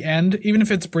in the end. Even if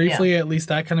it's briefly, at least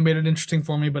that kind of made it interesting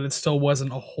for me, but it still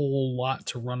wasn't a whole lot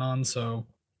to run on. So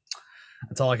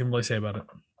that's all I can really say about it.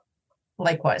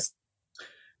 Likewise.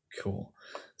 Cool.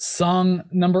 Song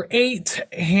number 8,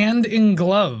 Hand in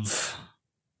Glove.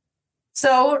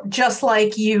 So just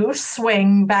like you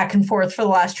swing back and forth for the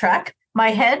last track, my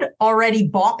head already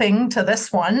bopping to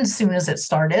this one as soon as it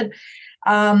started.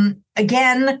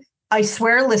 Again, I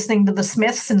swear listening to the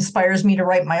Smiths inspires me to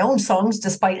write my own songs,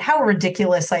 despite how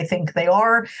ridiculous I think they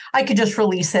are. I could just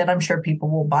release it. I'm sure people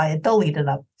will buy it. They'll eat it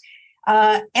up.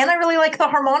 And I really like the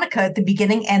harmonica at the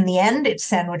beginning and the end. It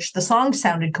sandwiched the song,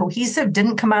 sounded cohesive,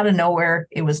 didn't come out of nowhere.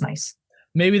 It was nice.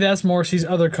 Maybe that's Morrissey's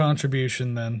other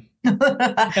contribution then.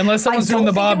 Unless someone's doing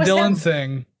the Bob Dylan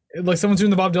thing. Like someone's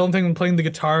doing the Bob Dylan thing and playing the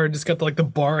guitar, just got the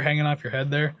bar hanging off your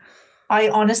head there. I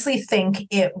honestly think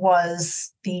it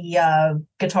was the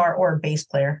guitar or bass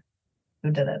player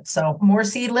who did it. So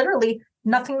Morrissey, literally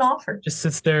nothing to offer. Just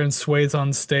sits there and sways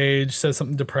on stage, says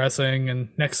something depressing, and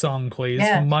next song, please.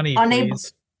 Yeah. Money,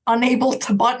 please. Unable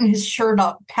to button his shirt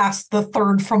up past the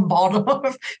third from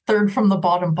the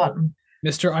bottom button.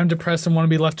 Mr. I'm depressed and want to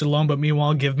be left alone, but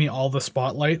meanwhile, give me all the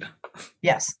spotlight.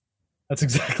 Yes. That's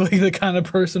exactly the kind of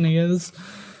person he is.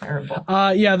 Terrible.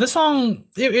 Yeah, this song,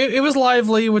 it was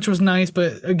lively, which was nice,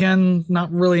 but again,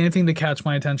 not really anything to catch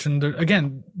my attention.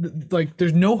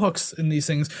 There's no hooks in these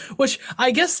things, which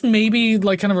I guess maybe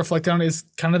kind of reflect on is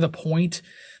kind of the point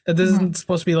that this isn't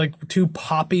supposed to be too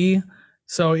poppy.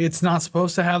 So it's not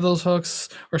supposed to have those hooks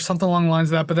or something along the lines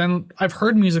of that. But then I've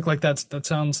heard music like that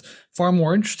sounds far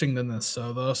more interesting than this.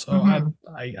 So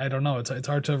I don't know. It's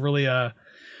hard to really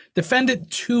defend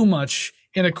it too much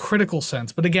in a critical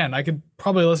sense. But again, I could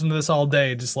probably listen to this all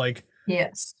day. Just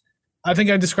yes. I think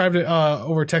I described it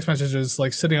over text messages,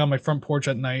 sitting on my front porch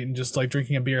at night and just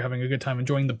drinking a beer, having a good time,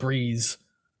 enjoying the breeze.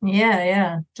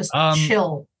 Yeah. Just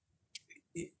chill.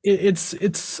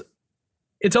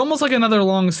 It's almost like another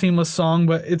long, seamless song,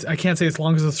 but I can't say it's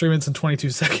long as it's 3 minutes and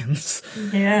 22 seconds.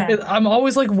 Yeah. I'm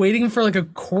always waiting for a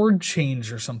chord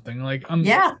change or something.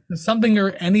 Something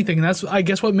or anything. And that's, I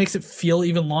guess, what makes it feel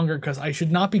even longer, because I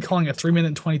should not be calling a 3 minute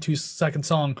and 22 second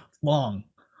song long.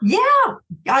 Yeah,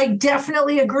 I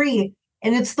definitely agree.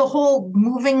 And it's the whole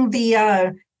moving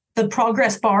the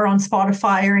progress bar on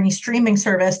Spotify or any streaming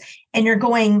service, and you're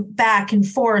going back and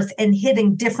forth and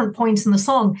hitting different points in the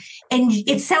song. And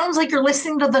it sounds like you're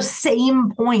listening to the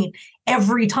same point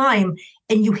every time,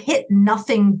 and you hit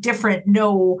nothing different.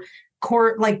 No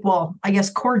chord, I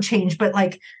guess chord change, but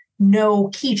no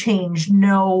key change,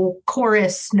 no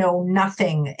chorus, no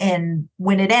nothing. And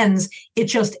when it ends, it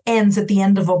just ends at the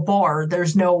end of a bar.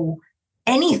 There's no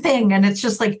anything. And it's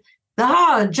just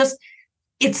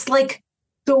it's like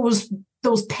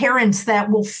those parents that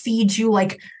will feed you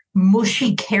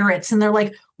mushy carrots. And they're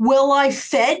like, well, I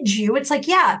fed you. It's like,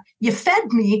 yeah, you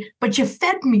fed me, but you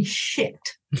fed me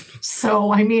shit.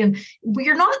 So, I mean,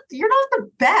 you're not the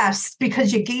best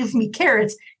because you gave me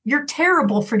carrots. You're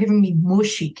terrible for giving me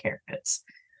mushy carrots.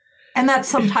 And that's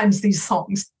sometimes these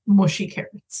songs, mushy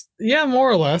carrots. Yeah, more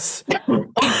or less.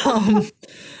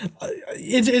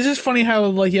 It's just funny how,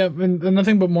 like, yeah, and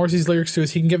nothing but Morrissey's lyrics too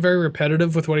is he can get very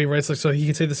repetitive with what he writes, like, so he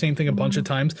can say the same thing a bunch of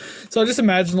times. So I just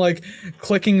imagine, like,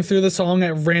 clicking through the song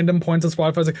at random points on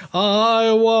Spotify. It's like,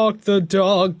 I walked the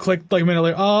dog, clicked like a minute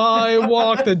later, I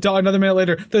walked the dog, another minute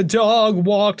later, the dog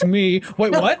walked me.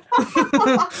 Wait, what?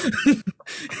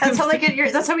 That's how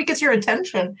he gets your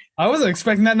attention. I wasn't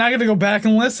expecting that. Now I got to go back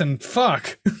and listen.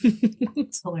 Fuck.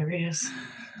 It's hilarious.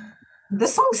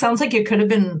 This song sounds like it could have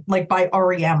been like by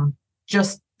REM,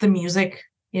 just the music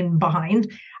in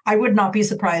behind. I would not be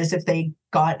surprised if they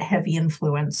got heavy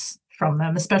influence from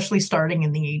them, especially starting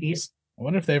in the 80s. I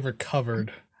wonder if they ever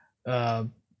covered the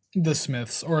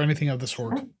Smiths or anything of the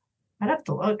sort. I'd have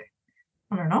to look.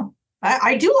 I don't know.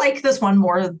 I do like this one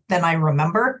more than I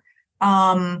remember.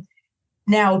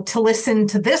 Now, to listen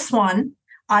to this one,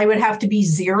 I would have to be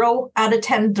 0 out of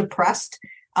 10 depressed.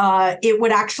 It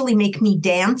would actually make me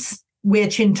dance,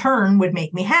 which in turn would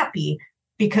make me happy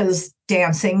because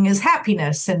dancing is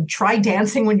happiness. And try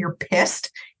dancing when you're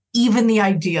pissed. Even the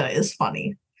idea is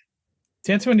funny.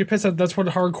 Dancing when you're pissed, that's what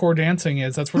hardcore dancing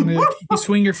is. That's when you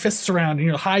swing your fists around and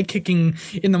you're high kicking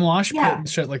in the mosh pit and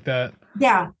shit like that.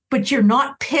 Yeah, but you're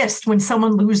not pissed when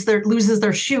someone loses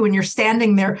their shoe and you're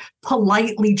standing there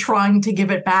politely trying to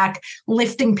give it back,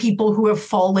 lifting people who have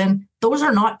fallen. Those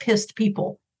are not pissed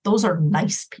people. Those are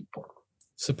nice people.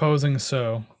 Supposing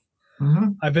so. Mm-hmm.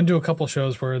 I've been to a couple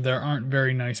shows where there aren't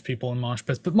very nice people in mosh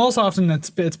pits, but most often it's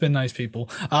been nice people.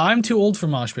 I'm too old for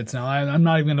mosh pits now. I'm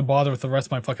not even going to bother with the rest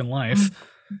of my fucking life.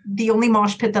 The only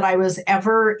mosh pit that I was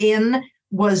ever in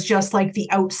was just like the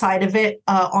outside of it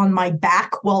on my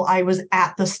back while I was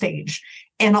at the stage.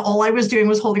 And all I was doing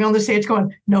was holding on the stage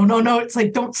going, no. It's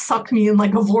like, don't suck me in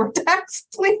like a vortex,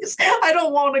 please. I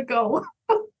don't want to go.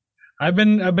 I've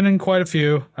been in quite a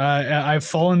few. I've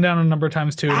fallen down a number of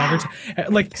times too. And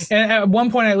at one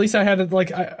point, at least I had it.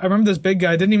 Like I remember this big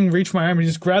guy didn't even reach my arm. He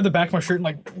just grabbed the back of my shirt and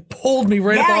like pulled me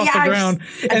right up off the ground.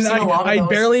 And I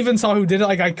barely even saw who did it.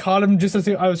 Like I caught him just as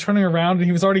I was turning around and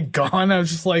he was already gone. I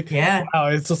was just like, wow,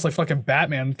 it's just like fucking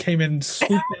Batman came in,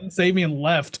 swooped in, saved me, and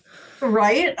left.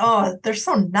 Right? Oh, they're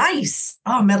so nice.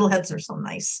 Oh, metalheads are so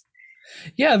nice.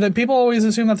 Yeah, that people always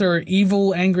assume that they're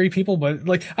evil, angry people, but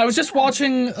like I was just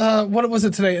watching what was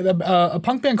it today? A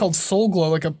punk band called Soul Glow,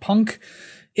 like a punk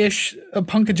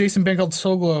adjacent band called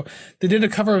Soul Glow. They did a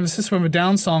cover of a System of a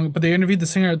Down song, but they interviewed the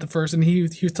singer at the first, and he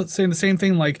was saying the same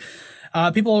thing. Like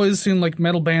people always assume like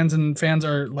metal bands and fans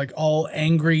are like all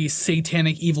angry,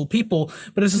 satanic, evil people,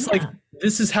 but it's just like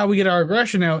this is how we get our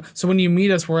aggression out. So when you meet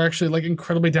us, we're actually like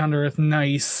incredibly down to earth,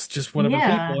 nice, just whatever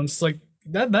people, and it's like.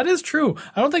 That is true.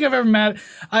 I don't think I've ever met.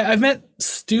 I've met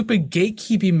stupid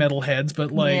gatekeeping metalheads,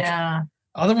 but like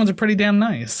other ones are pretty damn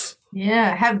nice.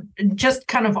 Yeah, have just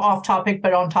kind of off topic,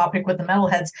 but on topic with the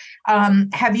metalheads.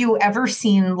 Have you ever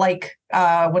seen like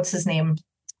what's his name?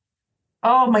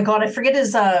 Oh my god, I forget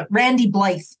his Randy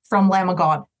Blythe from Lamb of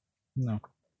God. No.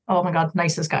 Oh my god,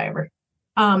 nicest guy ever.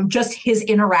 Just his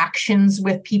interactions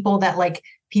with people that like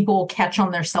people catch on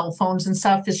their cell phones and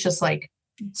stuff is just like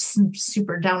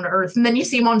super down to earth. And then you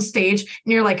see him on stage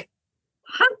and you're like,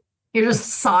 huh? You're just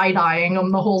side-eyeing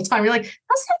him the whole time. You're like,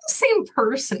 that's not the same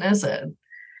person, is it?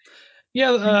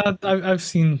 Yeah, I've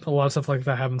seen a lot of stuff like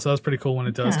that happen, so that's pretty cool when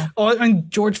it does. Oh,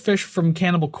 and George Fish from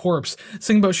Cannibal Corpse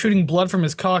singing about shooting blood from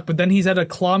his cock, but then he's at a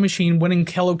claw machine winning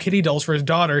Hello Kitty dolls for his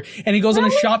daughter, and he goes on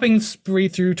a shopping spree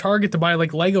through Target to buy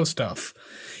like Lego stuff.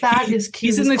 That is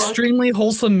cute. He's an extremely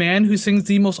wholesome man who sings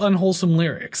the most unwholesome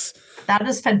lyrics. That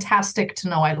is fantastic to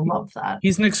know. I love that.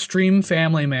 He's an extreme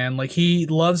family man. Like he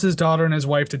loves his daughter and his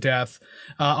wife to death.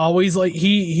 Always like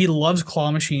he loves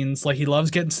claw machines. Like he loves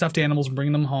getting stuffed animals and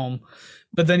bringing them home.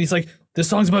 But then he's like, this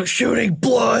song's about shooting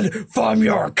blood from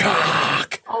your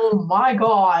cock. Oh my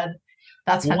god,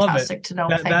 that's fantastic to know.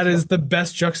 That is the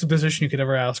best juxtaposition you could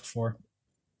ever ask for.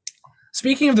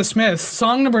 Speaking of the Smiths,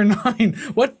 song number 9,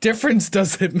 what difference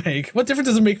does it make? What difference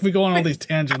does it make if we go on all these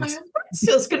tangents? I was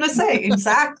just going to say,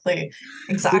 exactly.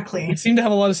 We seem to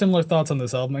have a lot of similar thoughts on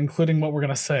this album, including what we're going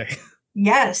to say.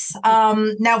 Yes.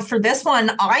 Now for this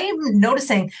one, I am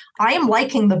noticing I am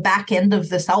liking the back end of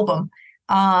this album.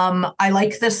 I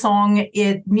like this song.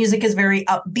 Music is very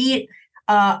upbeat.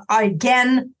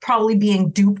 Again, probably being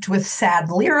duped with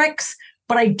sad lyrics,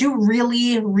 but I do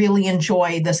really, really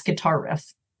enjoy this guitar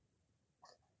riff.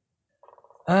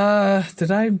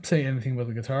 Did I say anything about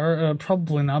the guitar?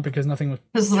 Probably not, because nothing was.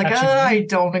 This is like, catching me. I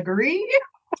don't agree.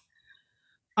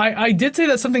 I did say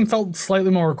that something felt slightly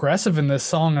more aggressive in this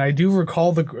song, and I do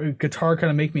recall the guitar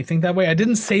kind of make me think that way. I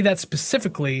didn't say that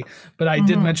specifically, but I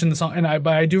did mention the song, and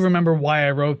but I do remember why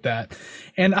I wrote that.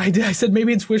 And I said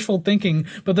maybe it's wishful thinking,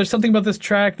 but there's something about this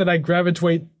track that I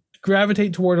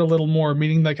gravitate toward a little more,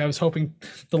 meaning like I was hoping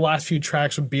the last few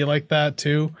tracks would be like that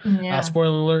too. Yeah.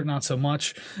 Spoiler alert, not so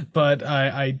much, but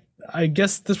I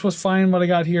guess this was fine what I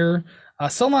got here.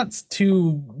 Still not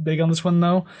too big on this one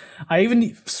though. I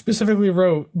even specifically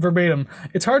wrote verbatim,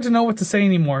 it's hard to know what to say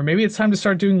anymore. Maybe it's time to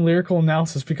start doing lyrical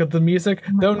analysis because the music,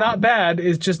 though not bad,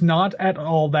 is just not at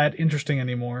all that interesting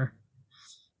anymore.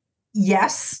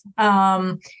 Yes.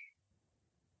 Yeah,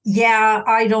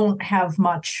 I don't have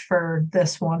much for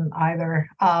this one either.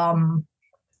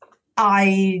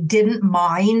 I didn't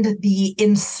mind the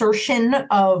insertion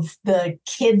of the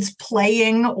kids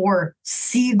playing or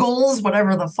seagulls,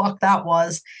 whatever the fuck that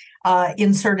was,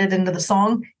 inserted into the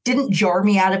song. Didn't jar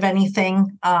me out of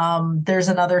anything. There's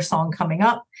another song coming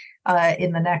up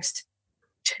in the next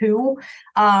two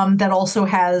that also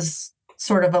has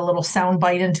sort of a little sound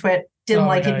bite into it. Didn't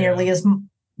like it nearly as,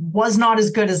 was not as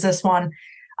good as this one.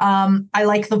 I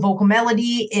like the vocal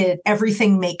melody.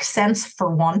 Everything makes sense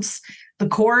for once. The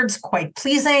chords, quite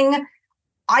pleasing.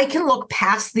 I can look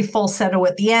past the falsetto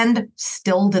at the end.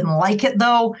 Still didn't like it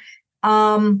though.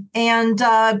 Because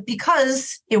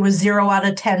it was 0 out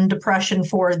of 10 depression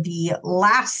for the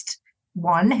last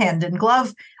one, Hand in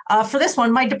Glove, for this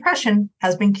one, my depression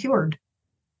has been cured.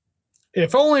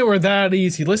 If only it were that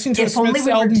easy. Listening to a Smiths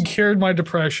album cured my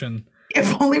depression.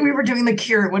 If only we were doing The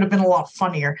Cure, it would have been a lot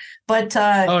funnier. But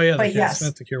yes,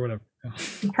 Smith, The Cure, whatever. Yeah.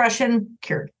 Depression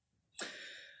cured.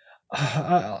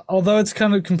 Although it's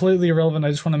kind of completely irrelevant,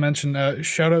 I just want to mention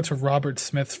shout out to Robert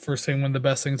Smith for saying one of the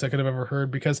best things I could have ever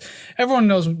heard, because everyone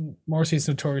knows Morrissey's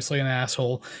notoriously an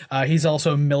asshole. He's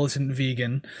also a militant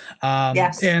vegan.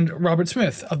 Yes. And Robert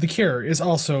Smith of The Cure is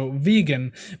also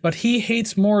vegan, but he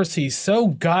hates Morrissey so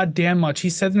goddamn much. He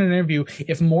said in an interview,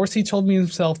 if Morrissey told me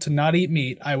himself to not eat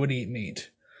meat, I would eat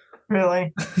meat.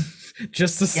 Really?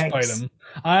 Just to spite him.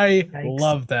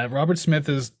 Love that. Robert Smith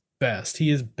is best. He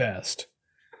is best.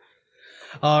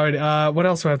 All right. What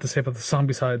else do I have to say about the song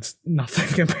besides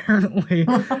nothing? Apparently.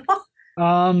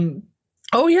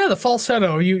 Oh yeah, the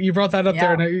falsetto. You brought that up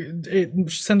there, and it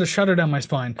sent a shudder down my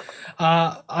spine.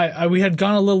 We had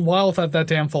gone a little while without that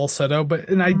damn falsetto,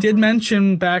 and I did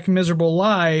mention back in Miserable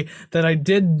Lie that I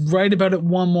did write about it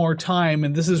one more time,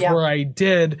 and this is where I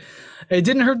did. It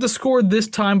didn't hurt the score this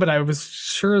time, but I was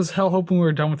sure as hell hoping we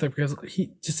were done with it, because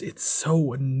it's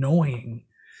so annoying.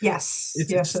 Yes.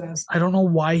 It is. I don't know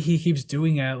why he keeps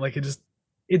doing it. Like it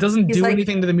doesn't do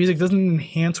anything to the music. It doesn't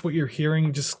enhance what you're hearing.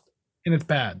 And it's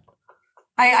bad.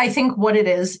 I think what it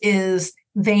is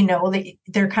they know that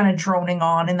they're kind of droning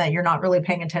on and that you're not really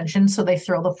paying attention. So they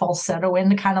throw the falsetto in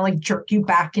to kind of like jerk you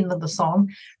back into the song,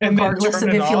 regardless of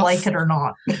if you like it or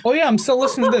not. Oh yeah, I'm still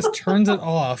listening to this. Turns it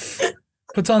off.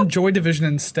 Puts on Joy Division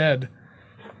instead.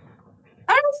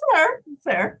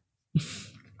 Fair.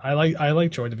 I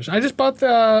like Joy Division. I just bought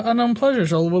the Unknown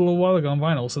Pleasures a little while ago on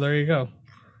vinyl, so there you go.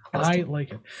 I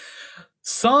like it.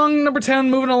 Song number 10,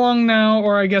 moving along now,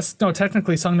 or I guess, no,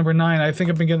 technically song number 9. I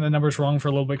think I've been getting the numbers wrong for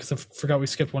a little bit because I forgot we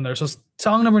skipped one there. So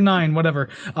song number 9, whatever.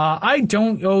 I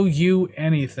Don't Owe You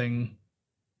Anything.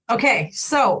 Okay,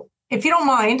 so if you don't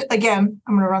mind, again,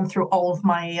 I'm going to run through all of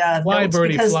my fly, notes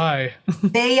birdie, because fly.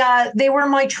 they were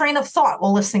my train of thought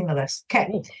while listening to this. Okay.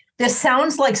 Cool. This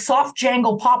sounds like soft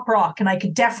jangle pop rock, and I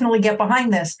could definitely get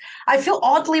behind this. I feel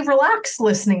oddly relaxed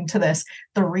listening to this.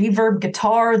 The reverb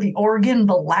guitar, the organ,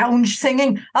 the lounge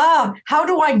singing. How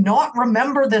do I not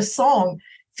remember this song?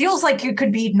 Feels like it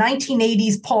could be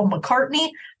 1980s Paul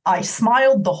McCartney. I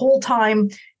smiled the whole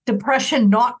time. Depression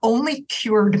not only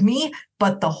cured me,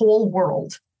 but the whole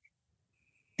world.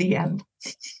 The end.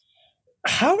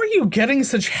 How are you getting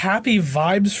such happy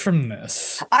vibes from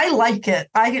this? I like it.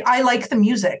 I like the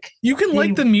music. You can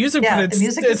like the music, but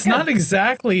it's not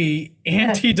exactly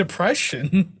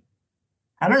anti-depression.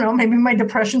 I don't know. Maybe my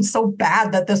depression's so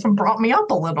bad that this one brought me up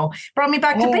a little. Brought me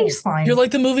back to baseline. You're like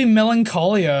the movie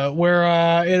Melancholia,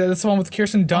 where it's the one with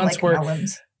Kirsten Dunst,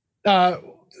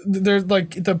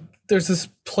 there's this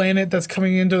planet that's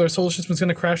coming into their solar system, is going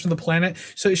to crash into the planet.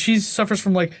 So she suffers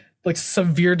from like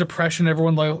severe depression.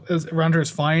 Everyone around her is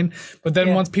fine, but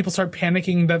then once people start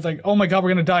panicking that like, oh my god,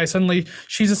 we're gonna die, suddenly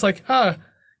she's just like,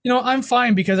 I'm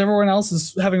fine because everyone else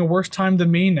is having a worse time than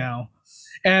me now.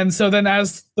 And so then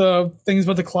as the things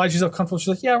about to collide, she's uncomfortable. She's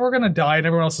like, yeah, we're gonna die, and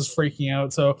everyone else is freaking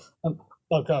out. So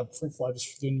oh god, freak fly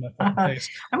just doing my fucking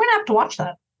face. I'm gonna have to watch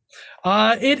that.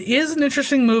 It is an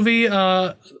interesting movie.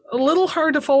 A little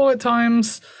hard to follow at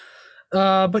times,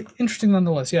 but interesting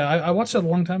nonetheless. Yeah, I watched it a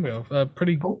long time ago.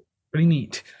 Pretty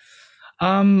neat.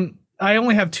 I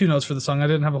only have 2 notes for the song. I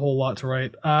didn't have a whole lot to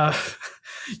write.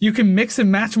 You can mix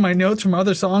and match my notes from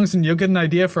other songs, and you'll get an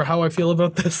idea for how I feel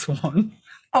about this one.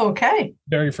 Okay.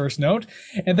 Very first note.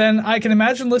 And then I can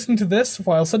imagine listening to this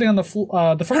while sitting on the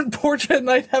front porch at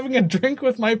night, having a drink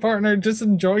with my partner, just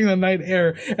enjoying the night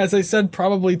air, as I said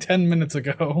probably 10 minutes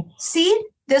ago. See,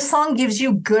 this song gives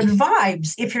you good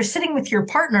vibes. If you're sitting with your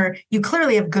partner, you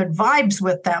clearly have good vibes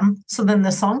with them. So then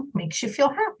the song makes you feel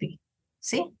happy.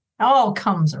 See? It all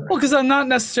comes around. Well, because I'm not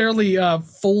necessarily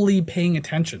fully paying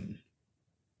attention.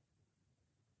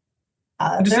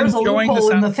 There's a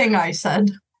loophole in the thing I said.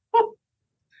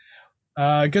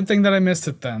 Good thing that I missed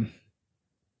it then.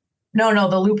 No,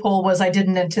 the loophole was I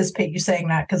didn't anticipate you saying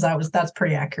that because that's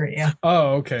pretty accurate, yeah.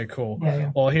 Oh, okay, cool. Yeah.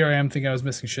 Well, here I am thinking I was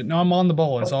missing shit. No, I'm on the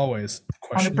ball as always.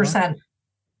 100%.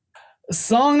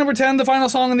 Song number 10, the final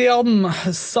song on the album,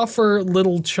 Suffer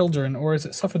Little Children, or is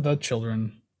it Suffer the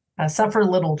Children? Suffer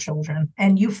Little Children.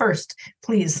 And you first,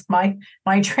 please. My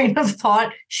train of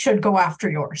thought should go after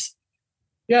yours.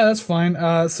 Yeah, that's fine.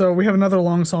 So we have another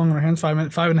long song on our hands,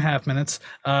 5.5 minutes.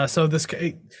 So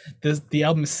the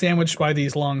album is sandwiched by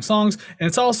these long songs, and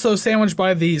it's also sandwiched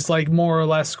by these like more or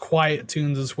less quiet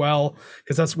tunes as well.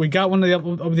 Because we got one of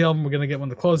the album, we're gonna get one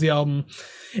to close the album.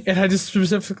 And I just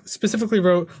specifically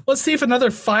wrote, let's see if another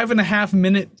 5.5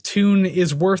 minute tune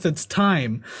is worth its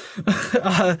time.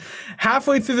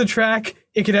 Halfway through the track,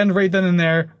 it could end right then and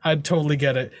there. I'd totally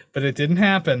get it, but it didn't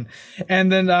happen.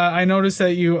 And then I noticed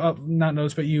that you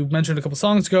you mentioned a couple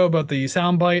songs ago about the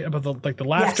soundbite, about the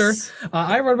laughter. Yes.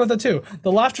 I wrote about that too.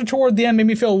 The laughter toward the end made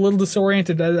me feel a little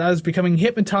disoriented as I was becoming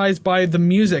hypnotized by the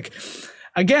music.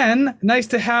 Again, nice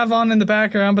to have on in the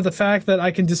background, but the fact that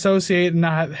I can dissociate and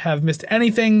not have missed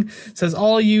anything says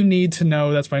all you need to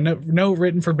know. That's my note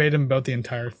written verbatim about the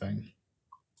entire thing.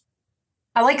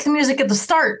 I like the music at the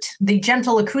start, the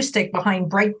gentle acoustic behind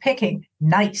bright picking.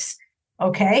 Nice.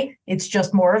 Okay, it's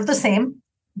just more of the same.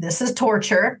 This is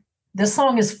torture. This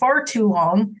song is far too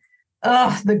long.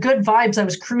 The good vibes I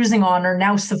was cruising on are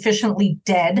now sufficiently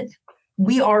dead.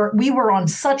 We were on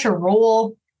such a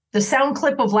roll. The sound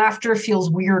clip of laughter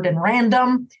feels weird and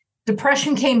random.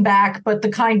 Depression came back, but the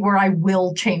kind where I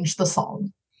will change the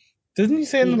song. Didn't you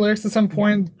say in the lyrics at some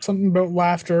point something about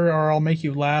laughter or I'll make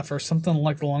you laugh or something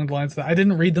like along the lines of that? I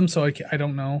didn't read them, so I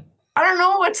don't know. I don't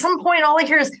know. At some point, all I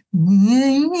hear is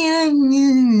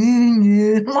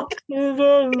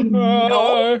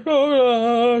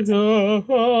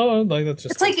like that's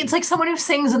just. It's like someone who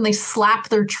sings and they slap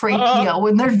their trachea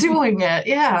when they're doing it.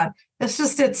 Yeah, it's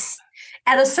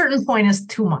at a certain point is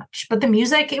too much. But the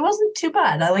music, it wasn't too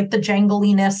bad. I like the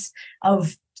jangliness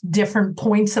of different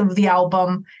points of the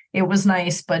album. It was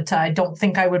nice, but I don't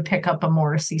think I would pick up a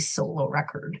Morrissey solo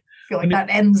record. I feel like that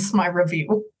ends my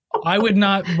review. I would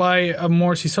not buy a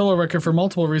Morrissey solo record for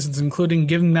multiple reasons, including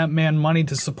giving that man money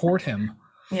to support him.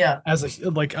 Yeah.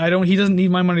 He doesn't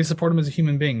need my money to support him as a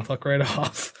human being. Fuck right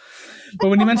off. But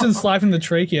when you mentioned slapping the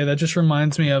trachea, that just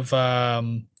reminds me of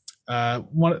one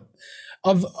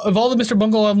of all the Mr.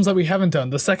 Bungle albums that we haven't done,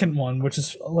 the second one, which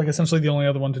is like essentially the only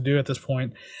other one to do at this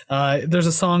point. There's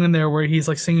a song in there where he's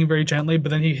like singing very gently, but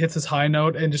then he hits his high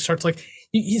note and just starts like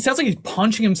he sounds like he's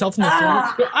punching himself in the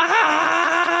forehead.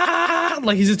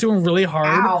 Like he's just doing really hard.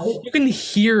 Ow. You can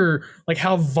hear like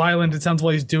how violent it sounds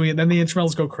while he's doing it. Then the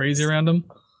instrumentals go crazy around him.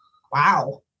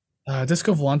 Wow.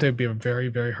 Disco Volante would be a very,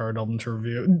 very hard album to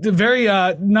review. Very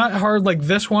not hard like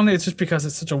this one. It's just because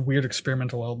it's such a weird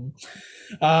experimental album.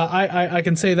 I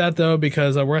can say that though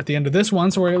because we're at the end of this one,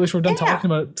 so at least we're done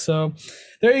talking about it. So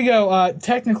there you go.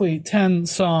 Technically 10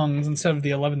 songs instead of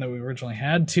the 11 that we originally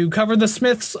had to cover the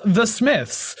Smiths.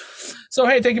 So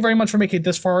hey, thank you very much for making it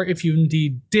this far. If you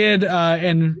indeed did,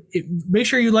 make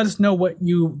sure you let us know what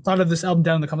you thought of this album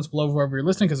down in the comments below wherever you're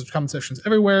listening, because there's comment sections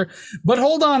everywhere. But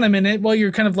hold on a minute while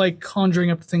you're kind of like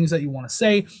conjuring up the things that you want to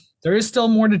say. There is still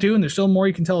more to do, and there's still more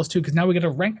you can tell us too, because now we got to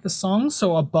rank the songs.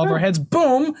 So above our heads,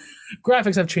 boom,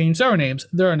 graphics have changed. There are names,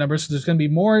 there are numbers. So there's going to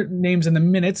be more names in the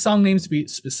minute, song names to be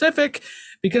specific,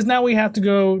 because now we have to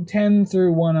go 10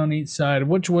 through 1 on each side.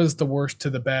 Which was the worst to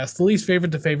the best, the least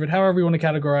favorite to favorite, however you want to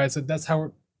categorize it. That's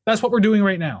what we're doing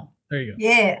right now. There you go.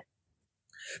 Yeah.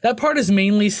 That part is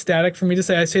mainly static for me to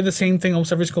say. I say the same thing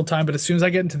almost every single time, but as soon as I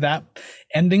get into that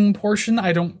ending portion,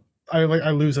 I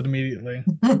lose it immediately.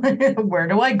 Where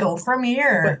do I go from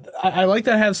here? But I like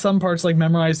to have some parts like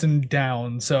memorized and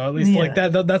down, so at least like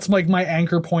that's like my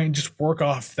anchor point. Just work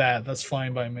off that. That's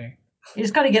fine by me. You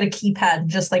just got to get a keypad and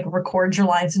just like record your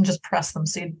lines and just press them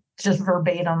so you just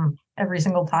verbatim every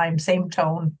single time, same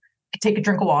tone. Take a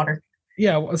drink of water.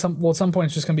 Yeah, at some point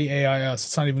it's just gonna be AI us.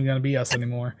 It's not even gonna be us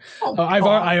anymore. Oh,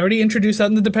 I already introduced that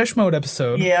in the Depeche Mode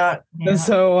episode. Yeah. And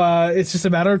so it's just a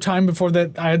matter of time before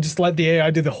that I just let the AI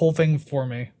do the whole thing for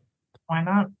me. Why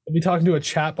not? I'll be talking to a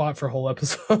chatbot for a whole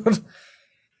episode.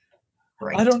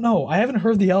 Right. I don't know. I haven't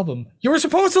heard the album. You were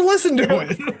supposed to listen to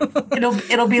it.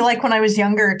 It'll be like when I was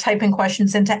younger, typing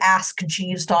questions into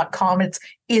askjeeves.com. It's,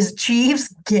 is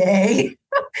Jeeves gay?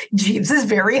 Jeeves is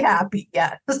very happy.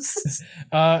 Yes.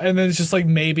 And then it's just like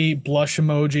maybe blush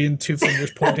emoji and two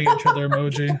fingers pointing at each other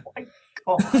emoji.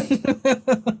 Oh my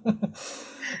God.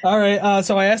 All right.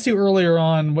 So I asked you earlier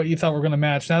on what you thought were going to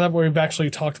match. Now that we've actually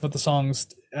talked about the songs,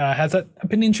 has that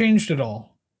opinion changed at all?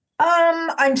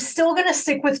 I'm still going to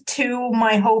stick with 2.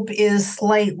 My hope is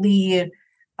slightly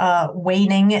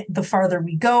waning the farther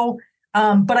we go.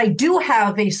 But I do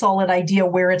have a solid idea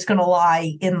where it's going to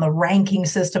lie in the ranking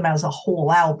system as a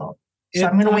whole album. So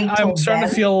I'm going to wait till I'm starting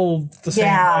to feel the same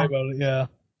way about it. Yeah.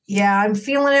 Yeah, I'm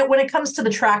feeling it. When it comes to the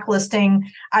track listing,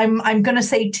 I'm going to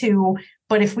say 2.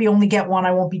 But if we only get 1,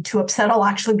 I won't be too upset. I'll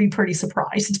actually be pretty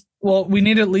surprised. Well, we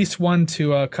need at least 1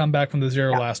 to come back from the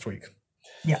 0 last week.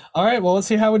 Yeah. All right. Well, let's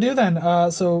see how we do then.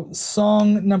 So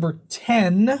song number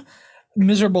 10,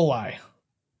 Miserable Lie.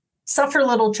 Suffer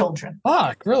Little Children.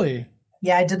 Ah, really?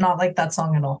 Yeah, I did not like that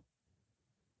song at all.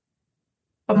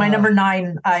 But my number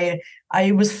 9, I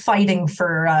was fighting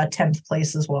for 10th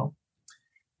place as well.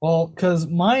 Well, because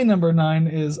my number 9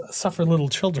 is Suffer Little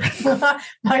Children.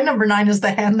 My number 9 is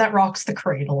The Hand That Rocks the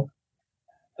Cradle.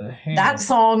 That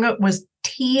song was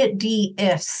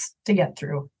tedious to get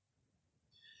through.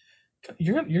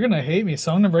 You're gonna hate me.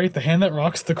 Song number 8, The Hand That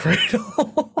Rocks the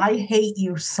Cradle. I hate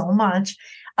you so much.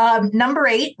 Number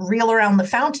 8, Reel Around the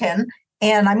Fountain.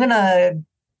 And I'm gonna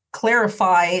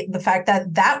clarify the fact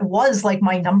that that was like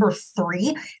my number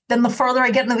 3. Then the farther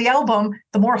I get into the album,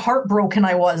 the more heartbroken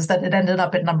I was that it ended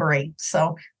up at number 8.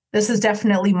 So this is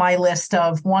definitely my list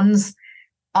of ones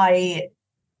I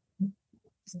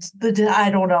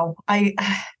don't know. I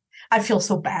feel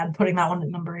so bad putting that one at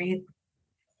number 8.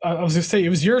 I was gonna say it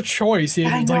was your choice.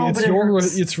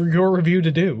 It's your review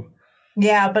to do.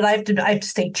 Yeah, but I have to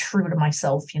stay true to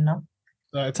myself,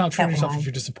 It's not true to yourself if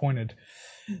you're disappointed.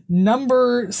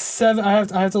 Number 7, I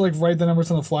have to like write the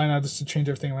numbers on the fly now just to change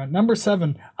everything around. Number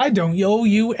 7, I Don't Owe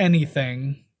You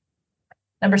Anything.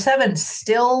 Number 7,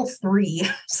 Still 3,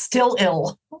 Still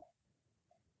Ill.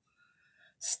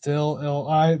 Still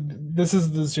Ill. This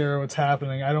is the 0. It's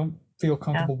happening. I don't feel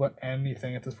comfortable about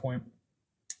anything at this point.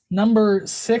 Number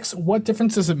 6, What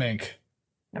Difference Does It Make?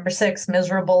 Number 6,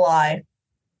 Miserable Lie.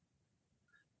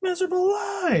 Miserable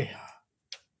Lie.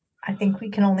 I think we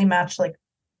can only match like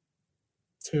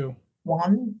 2.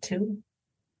 1, 2.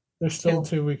 There's still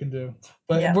 2 we can do,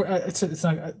 but it's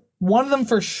not. One of them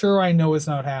for sure. I know is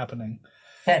not happening.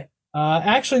 Okay.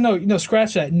 Actually, no.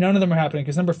 Scratch that. None of them are happening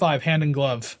because number 5, Hand in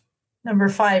Glove. Number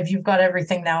 5, You've Got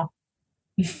Everything Now.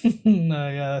 No,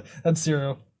 yeah, that's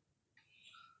 0.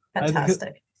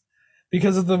 Fantastic.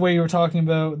 Because of the way you were talking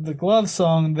about the glove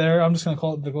song there, I'm just going to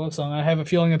call it the glove song. I have a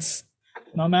feeling it's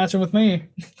not matching with me.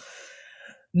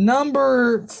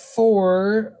 Number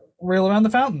 4, Reel Around the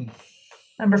Fountain.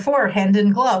 Number 4, Hand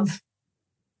in Glove.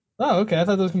 Oh, okay. I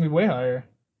thought that was going to be way higher.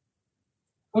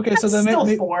 Okay, That's so then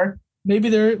still 4.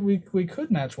 Maybe we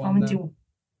could match one.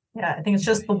 Yeah, I think it's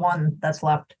just the one that's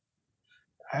left.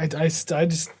 I don't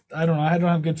know. I don't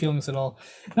have good feelings at all.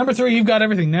 Number 3, You've Got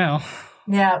Everything Now.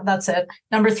 Yeah, that's it.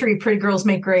 Number 3, Pretty Girls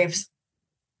Make Graves.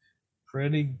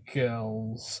 Pretty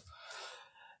Girls.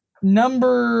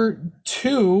 Number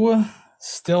 2,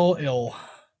 Still Ill.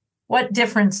 What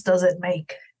difference does it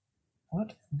make?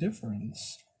 What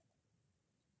difference?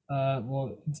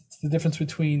 Well, it's the difference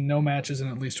between no matches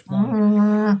and at least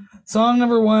one. Song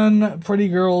number 1, Pretty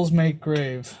Girls Make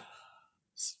Graves.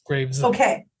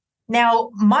 Okay.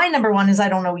 Now, my number 1 is I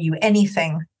Don't Owe You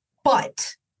Anything,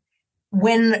 but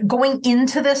when going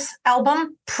into this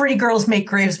album, Pretty Girls Make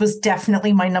Graves was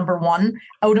definitely my number 1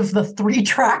 out of the 3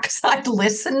 tracks I'd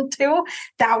listened to.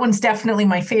 That one's definitely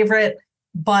my favorite.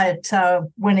 But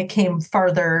when it came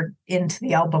farther into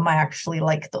the album, I actually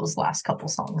like those last couple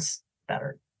songs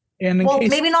better.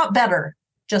 Maybe not better,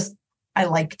 just I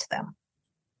liked them.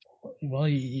 Well,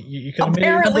 you could have made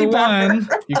it number 1.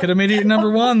 You could have made it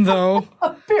number 1, though.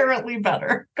 Apparently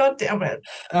better. God damn it.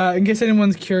 In case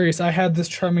anyone's curious, I had This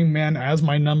Charming Man as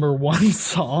my number 1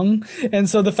 song. And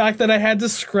so the fact that I had to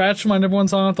scratch my number 1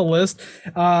 song off the list,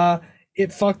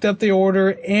 it fucked up the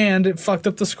order and it fucked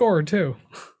up the score, too.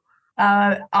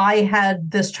 I had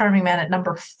This Charming Man at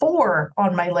number 4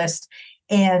 on my list.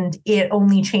 and it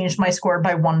only changed my score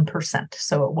by 1%.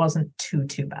 So it wasn't too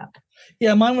bad.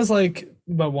 Yeah, mine was like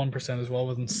about 1% as well.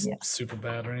 It wasn't super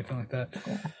bad or anything like that.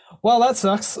 Yeah. Well, that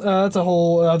sucks. That's a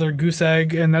whole other goose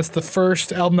egg, and that's the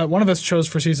first album that one of us chose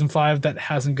for season 5 that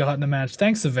hasn't gotten a match.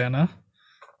 Thanks, Savannah.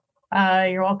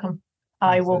 You're welcome.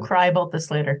 I will cry about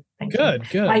this later. Thank you.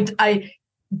 Good. I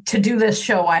to do this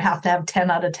show, I have to have 10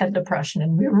 out of 10 depression,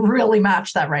 and we really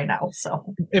match that right now.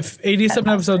 So if 87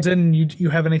 episodes in, you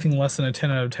have anything less than a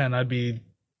 10 out of 10, I'd be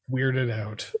weirded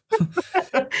out.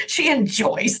 She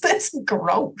enjoys this.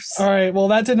 Gross. All right, well,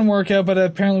 that didn't work out, but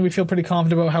apparently we feel pretty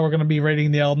confident about how we're going to be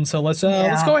rating the album. So let's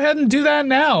go ahead and do that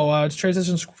now.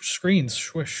 Transition screens.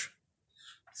 Swish.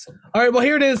 All right, well,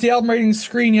 here it is, the album rating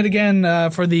screen yet again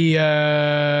for the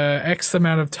X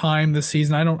amount of time this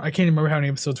season. I can't even remember how many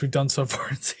episodes we've done so far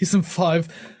in season 5.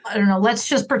 I don't know. Let's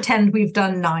just pretend we've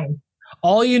done 9.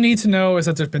 All you need to know is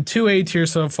that there's been 2 A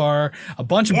tiers so far, a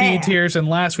bunch of B tiers, and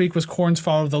last week was Korn's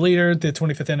Follow the Leader, the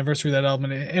 25th anniversary of that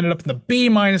album, and it ended up in the B-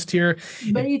 tier.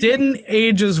 But it didn't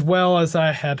age as well as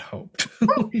I had hoped.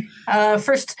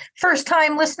 First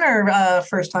time listener,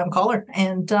 first time caller,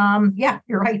 and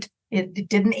you're right. It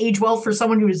didn't age well for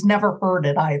someone who has never heard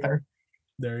it either.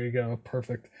 There you go.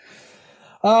 Perfect.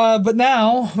 But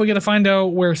now we got to find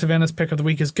out where Savannah's pick of the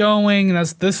week is going, and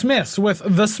that's The Smiths with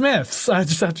The Smiths. I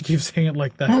just have to keep saying it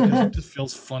like that because it just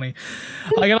feels funny.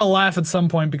 I got to laugh at some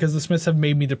point because The Smiths have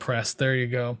made me depressed. There you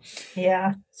go.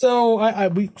 Yeah. So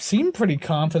we seem pretty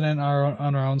confident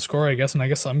on our own score, I guess, and I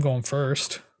guess I'm going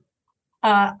first.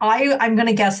 I'm going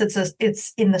to guess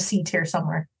it's in the C tier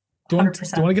somewhere. Do you want to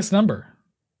guess the number?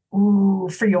 Ooh,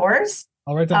 for yours?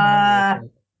 I'll write down.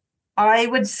 I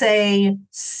would say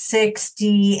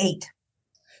 68,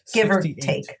 give or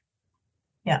take.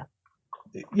 Yeah.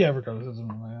 Yeah, regardless, it doesn't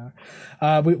really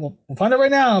matter. We'll find out right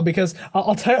now because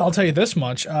I'll tell you this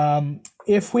much.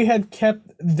 If we had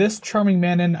kept this charming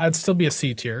man in, I'd still be a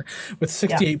C tier with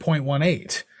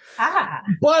 68.18.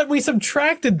 But we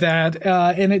subtracted that,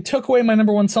 and it took away my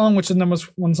number 1 song, which is number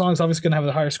 1 song is obviously going to have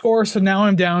a higher score. So now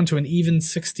I'm down to an even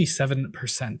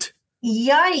 67%.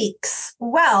 Yikes.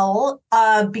 Well,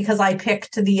 because I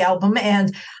picked the album,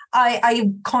 and I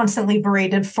constantly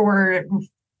berated for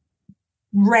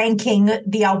ranking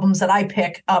the albums that I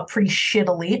pick pretty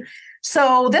shittily.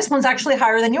 So this one's actually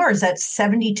higher than yours at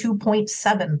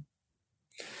 72.7.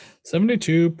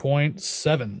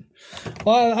 72.7.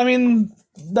 Well, I mean,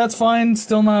 that's fine.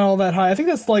 Still not all that high. I think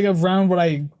that's like around what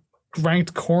I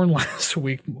ranked Korn last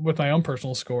week with my own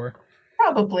personal score.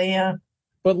 Probably, yeah.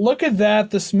 But look at that.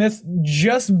 The Smiths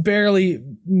just barely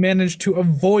managed to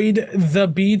avoid the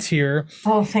B tier.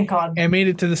 Oh, thank God. And made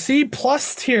it to the C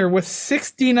plus tier with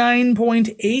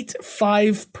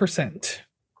 69.85%.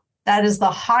 That is the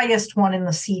highest one in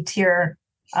the C tier.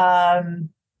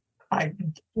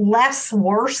 Less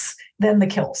worse than the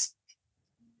Kills.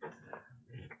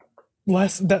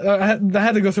 Less that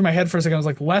had to go through my head for a second. I was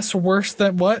like, less worse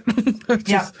than what?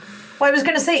 Yeah. Well, I was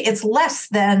going to say it's less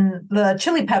than the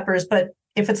Chili Peppers, but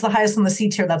if it's the highest in the C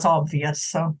tier, that's obvious.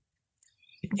 So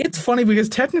it's funny because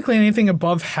technically anything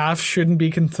above half shouldn't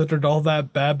be considered all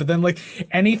that bad, but then like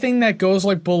anything that goes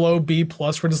like below B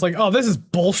plus, we're just like, oh, this is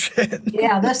bullshit.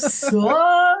 Yeah, this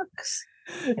sucks.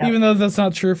 Yeah. Even though that's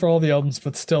not true for all the albums,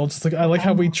 but still, just like I like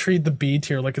how we treat the B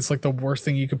tier like it's like the worst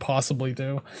thing you could possibly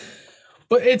do.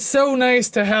 But it's so nice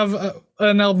to have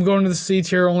an album going to the C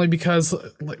tier only because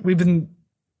like we've been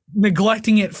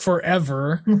neglecting it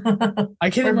forever. I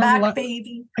can't even remember.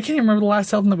 Baby. I can't even remember the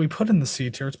last album that we put in the C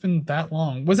tier. It's been that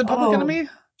long. Was it Public Enemy?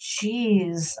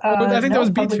 Jeez, I think that was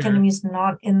B tier. Public Enemy's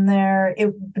not in there.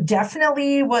 It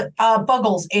definitely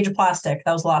Buggles, Age of Plastic.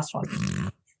 That was the last one.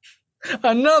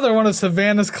 Another one of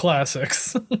Savannah's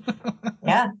classics.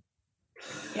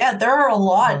 Yeah, there are a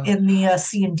lot in the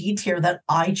C and D tier that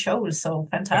I chose. So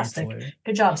fantastic. Thankfully.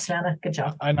 Good job, Savannah. Good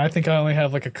job. And I think I only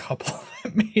have like a couple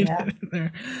that made it in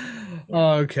there.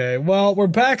 Okay, well, we're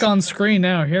back on screen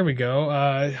now. Here we go.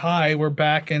 Hi, we're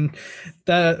back, and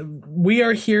we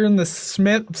are here, and the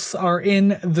Smiths are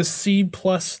in the C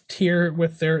plus tier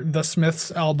with their The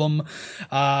Smiths album,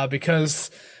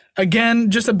 because again,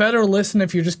 just a better listen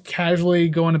if you're just casually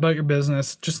going about your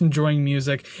business, just enjoying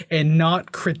music and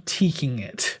not critiquing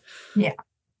it. Yeah.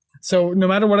 So no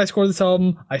matter what I score this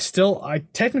album, I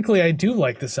technically do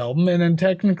like this album, and then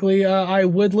technically I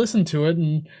would listen to it,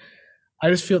 and I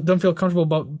just don't feel comfortable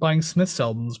about buying Smith's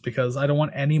albums because I don't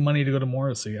want any money to go to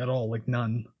Morrissey at all, like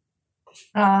none.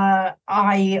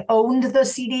 I owned the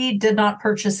CD, did not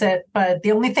purchase it, but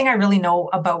the only thing I really know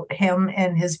about him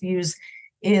and his views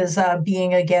is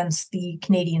being against the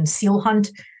Canadian seal hunt,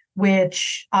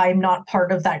 which I'm not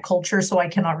part of that culture, so I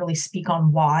cannot really speak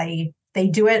on why they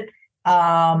do it.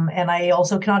 And I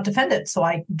also cannot defend it. So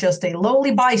I just a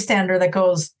lowly bystander that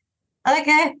goes,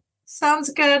 okay,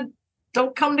 sounds good.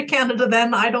 Don't come to Canada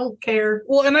then. I don't care.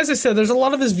 Well, and as I said, there's a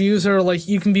lot of his views are like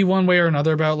you can be one way or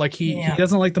another about like he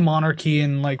doesn't like the monarchy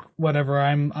and like whatever.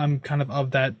 I'm kind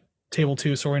of that table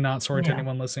too. Sorry to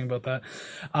anyone listening about that.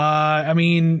 I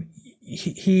mean,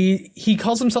 he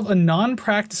calls himself a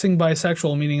non-practicing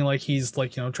bisexual, meaning like he's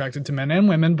like, you know, attracted to men and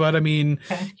women, but I mean,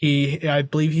 I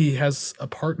believe he has a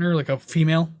partner, like a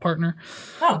female partner.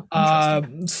 Oh,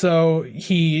 interesting. So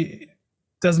he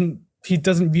doesn't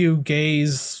view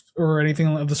gays or anything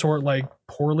of the sort like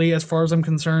poorly as far as I'm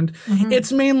concerned.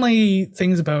 It's mainly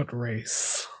things about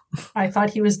race. I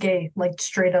thought he was gay, like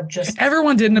straight up just.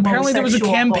 Everyone did, and apparently there was a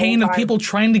campaign of people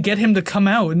trying to get him to come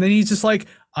out, and then he's just like,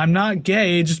 I'm not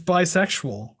gay, just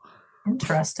bisexual.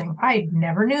 Interesting. I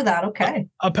never knew that. Okay.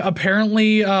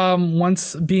 Apparently,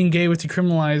 once being gay was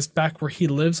decriminalized back where he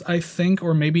lives, I think,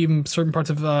 or maybe even certain parts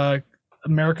of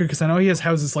America, because I know he has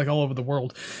houses like all over the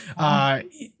world.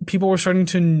 People were starting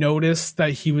to notice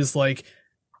that he was like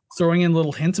throwing in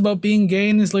little hints about being gay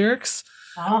in his lyrics.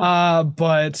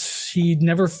 But he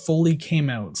never fully came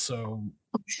out. So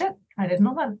shit, I didn't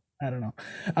know that. I don't know.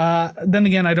 Then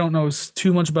again, I don't know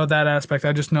too much about that aspect.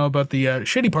 I just know about the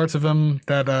shitty parts of him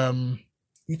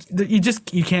that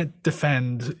you can't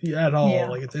defend at all. Yeah.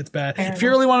 Like it's bad. Fair if you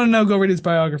really want to know, go read his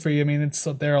biography. I mean, it's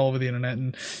up there all over the internet,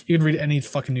 and you can read any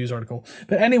fucking news article.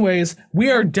 But anyways, we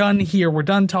are done here. We're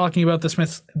done talking about the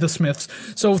Smiths.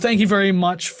 So thank you very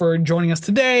much for joining us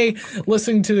today,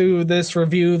 listening to this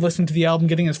review, listening to the album,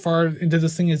 getting as far into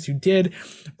this thing as you did.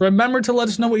 Remember to let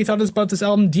us know what you thought about this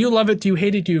album. Do you love it? Do you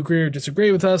hate it? Do you agree or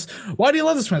disagree with us? Why do you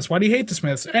love the Smiths? Why do you hate the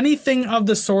Smiths? Anything of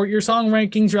the sort, your song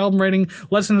rankings, your album rating,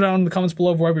 let us know down in the comments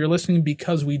below wherever you're listening,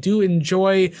 because we do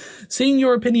enjoy seeing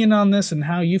your opinion on this and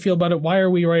how you feel about it. Why are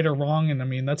we right or wrong? And I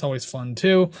mean, that's always fun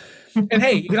too. And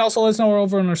hey, you can also let us know we're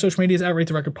over on our social medias at Rate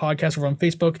the Record Podcast. We're on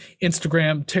Facebook,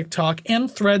 Instagram, TikTok, and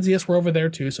Threads. Yes, we're over there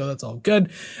too, so that's all good.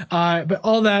 But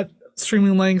all that,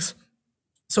 streaming links,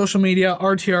 social media,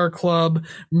 RTR Club,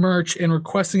 merch, and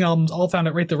requesting albums, all found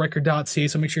at ratetherecord.ca.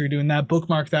 So make sure you're doing that.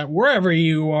 Bookmark that wherever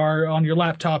you are, on your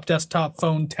laptop, desktop,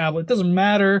 phone, tablet. It doesn't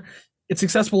matter. It's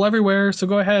accessible everywhere. So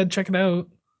go ahead, check it out.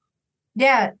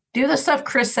 Yeah, do the stuff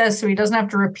Chris says so he doesn't have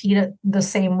to repeat it the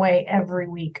same way every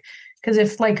week. Because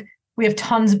if like we have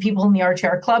tons of people in the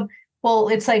RTR Club, well,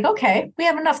 it's like, okay, we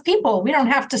have enough people. We don't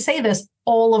have to say this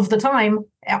all of the time,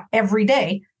 every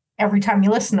day, every time you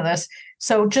listen to this.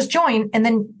 So just join and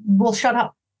then we'll shut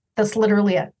up. That's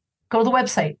literally it. Go to the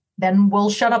website. Then we'll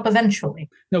shut up eventually.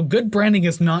 No, good branding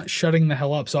is not shutting the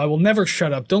hell up. So I will never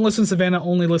shut up. Don't listen to Savannah.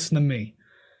 Only listen to me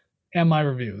and my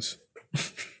reviews.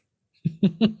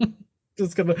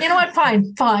 Just gonna, you know what?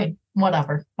 Fine.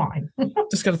 Whatever. Fine.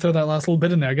 Just got to throw that last little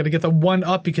bit in there. I got to get the one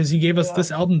up because you gave us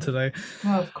this album today.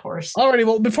 Of course. Alrighty,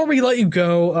 well, before we let you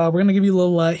go, we're going to give you a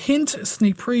little hint,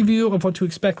 sneak preview of what to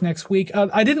expect next week.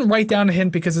 I didn't write down a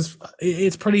hint because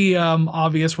it's pretty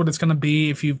obvious what it's going to be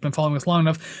if you've been following us long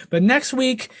enough. But next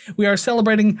week, we are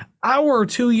celebrating our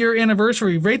 2-year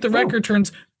anniversary. Rate the Record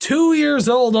turns 2 years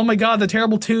old. Oh my God, the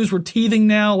terrible twos. We're teething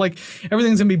now. Like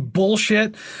everything's gonna be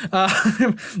bullshit.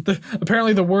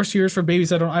 Apparently the worst years for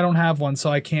babies. I don't have one,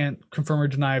 so I can't confirm or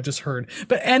deny. I've just heard.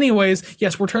 But anyways,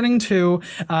 yes, we're turning 2.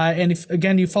 And if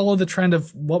again you follow the trend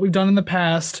of what we've done in the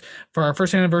past for our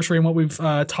first anniversary and what we've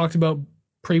talked about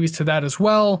previous to that as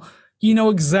well, you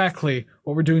know exactly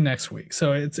what we're doing next week.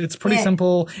 So it's pretty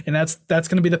simple, and that's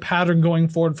going to be the pattern going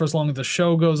forward for as long as the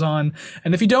show goes on.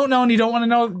 And if you don't know and you don't want to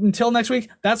know until next week,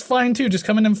 that's fine too. Just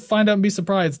come in and find out and be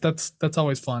surprised. That's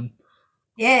always fun.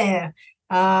 Yeah.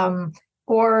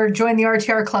 Or join the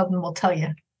RTR Club and we'll tell you.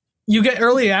 You get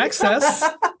early access.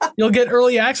 You'll get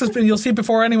early access, but you'll see it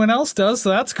before anyone else does.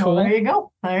 So that's cool. Well, there you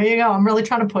go. I'm really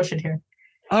trying to push it here.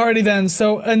 Alrighty then,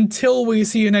 so until we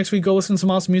see you next week, go listen to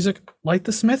some awesome music, like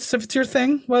the Smiths if it's your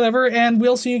thing, whatever, and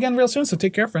we'll see you again real soon, so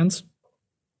take care, friends.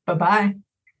 Bye-bye.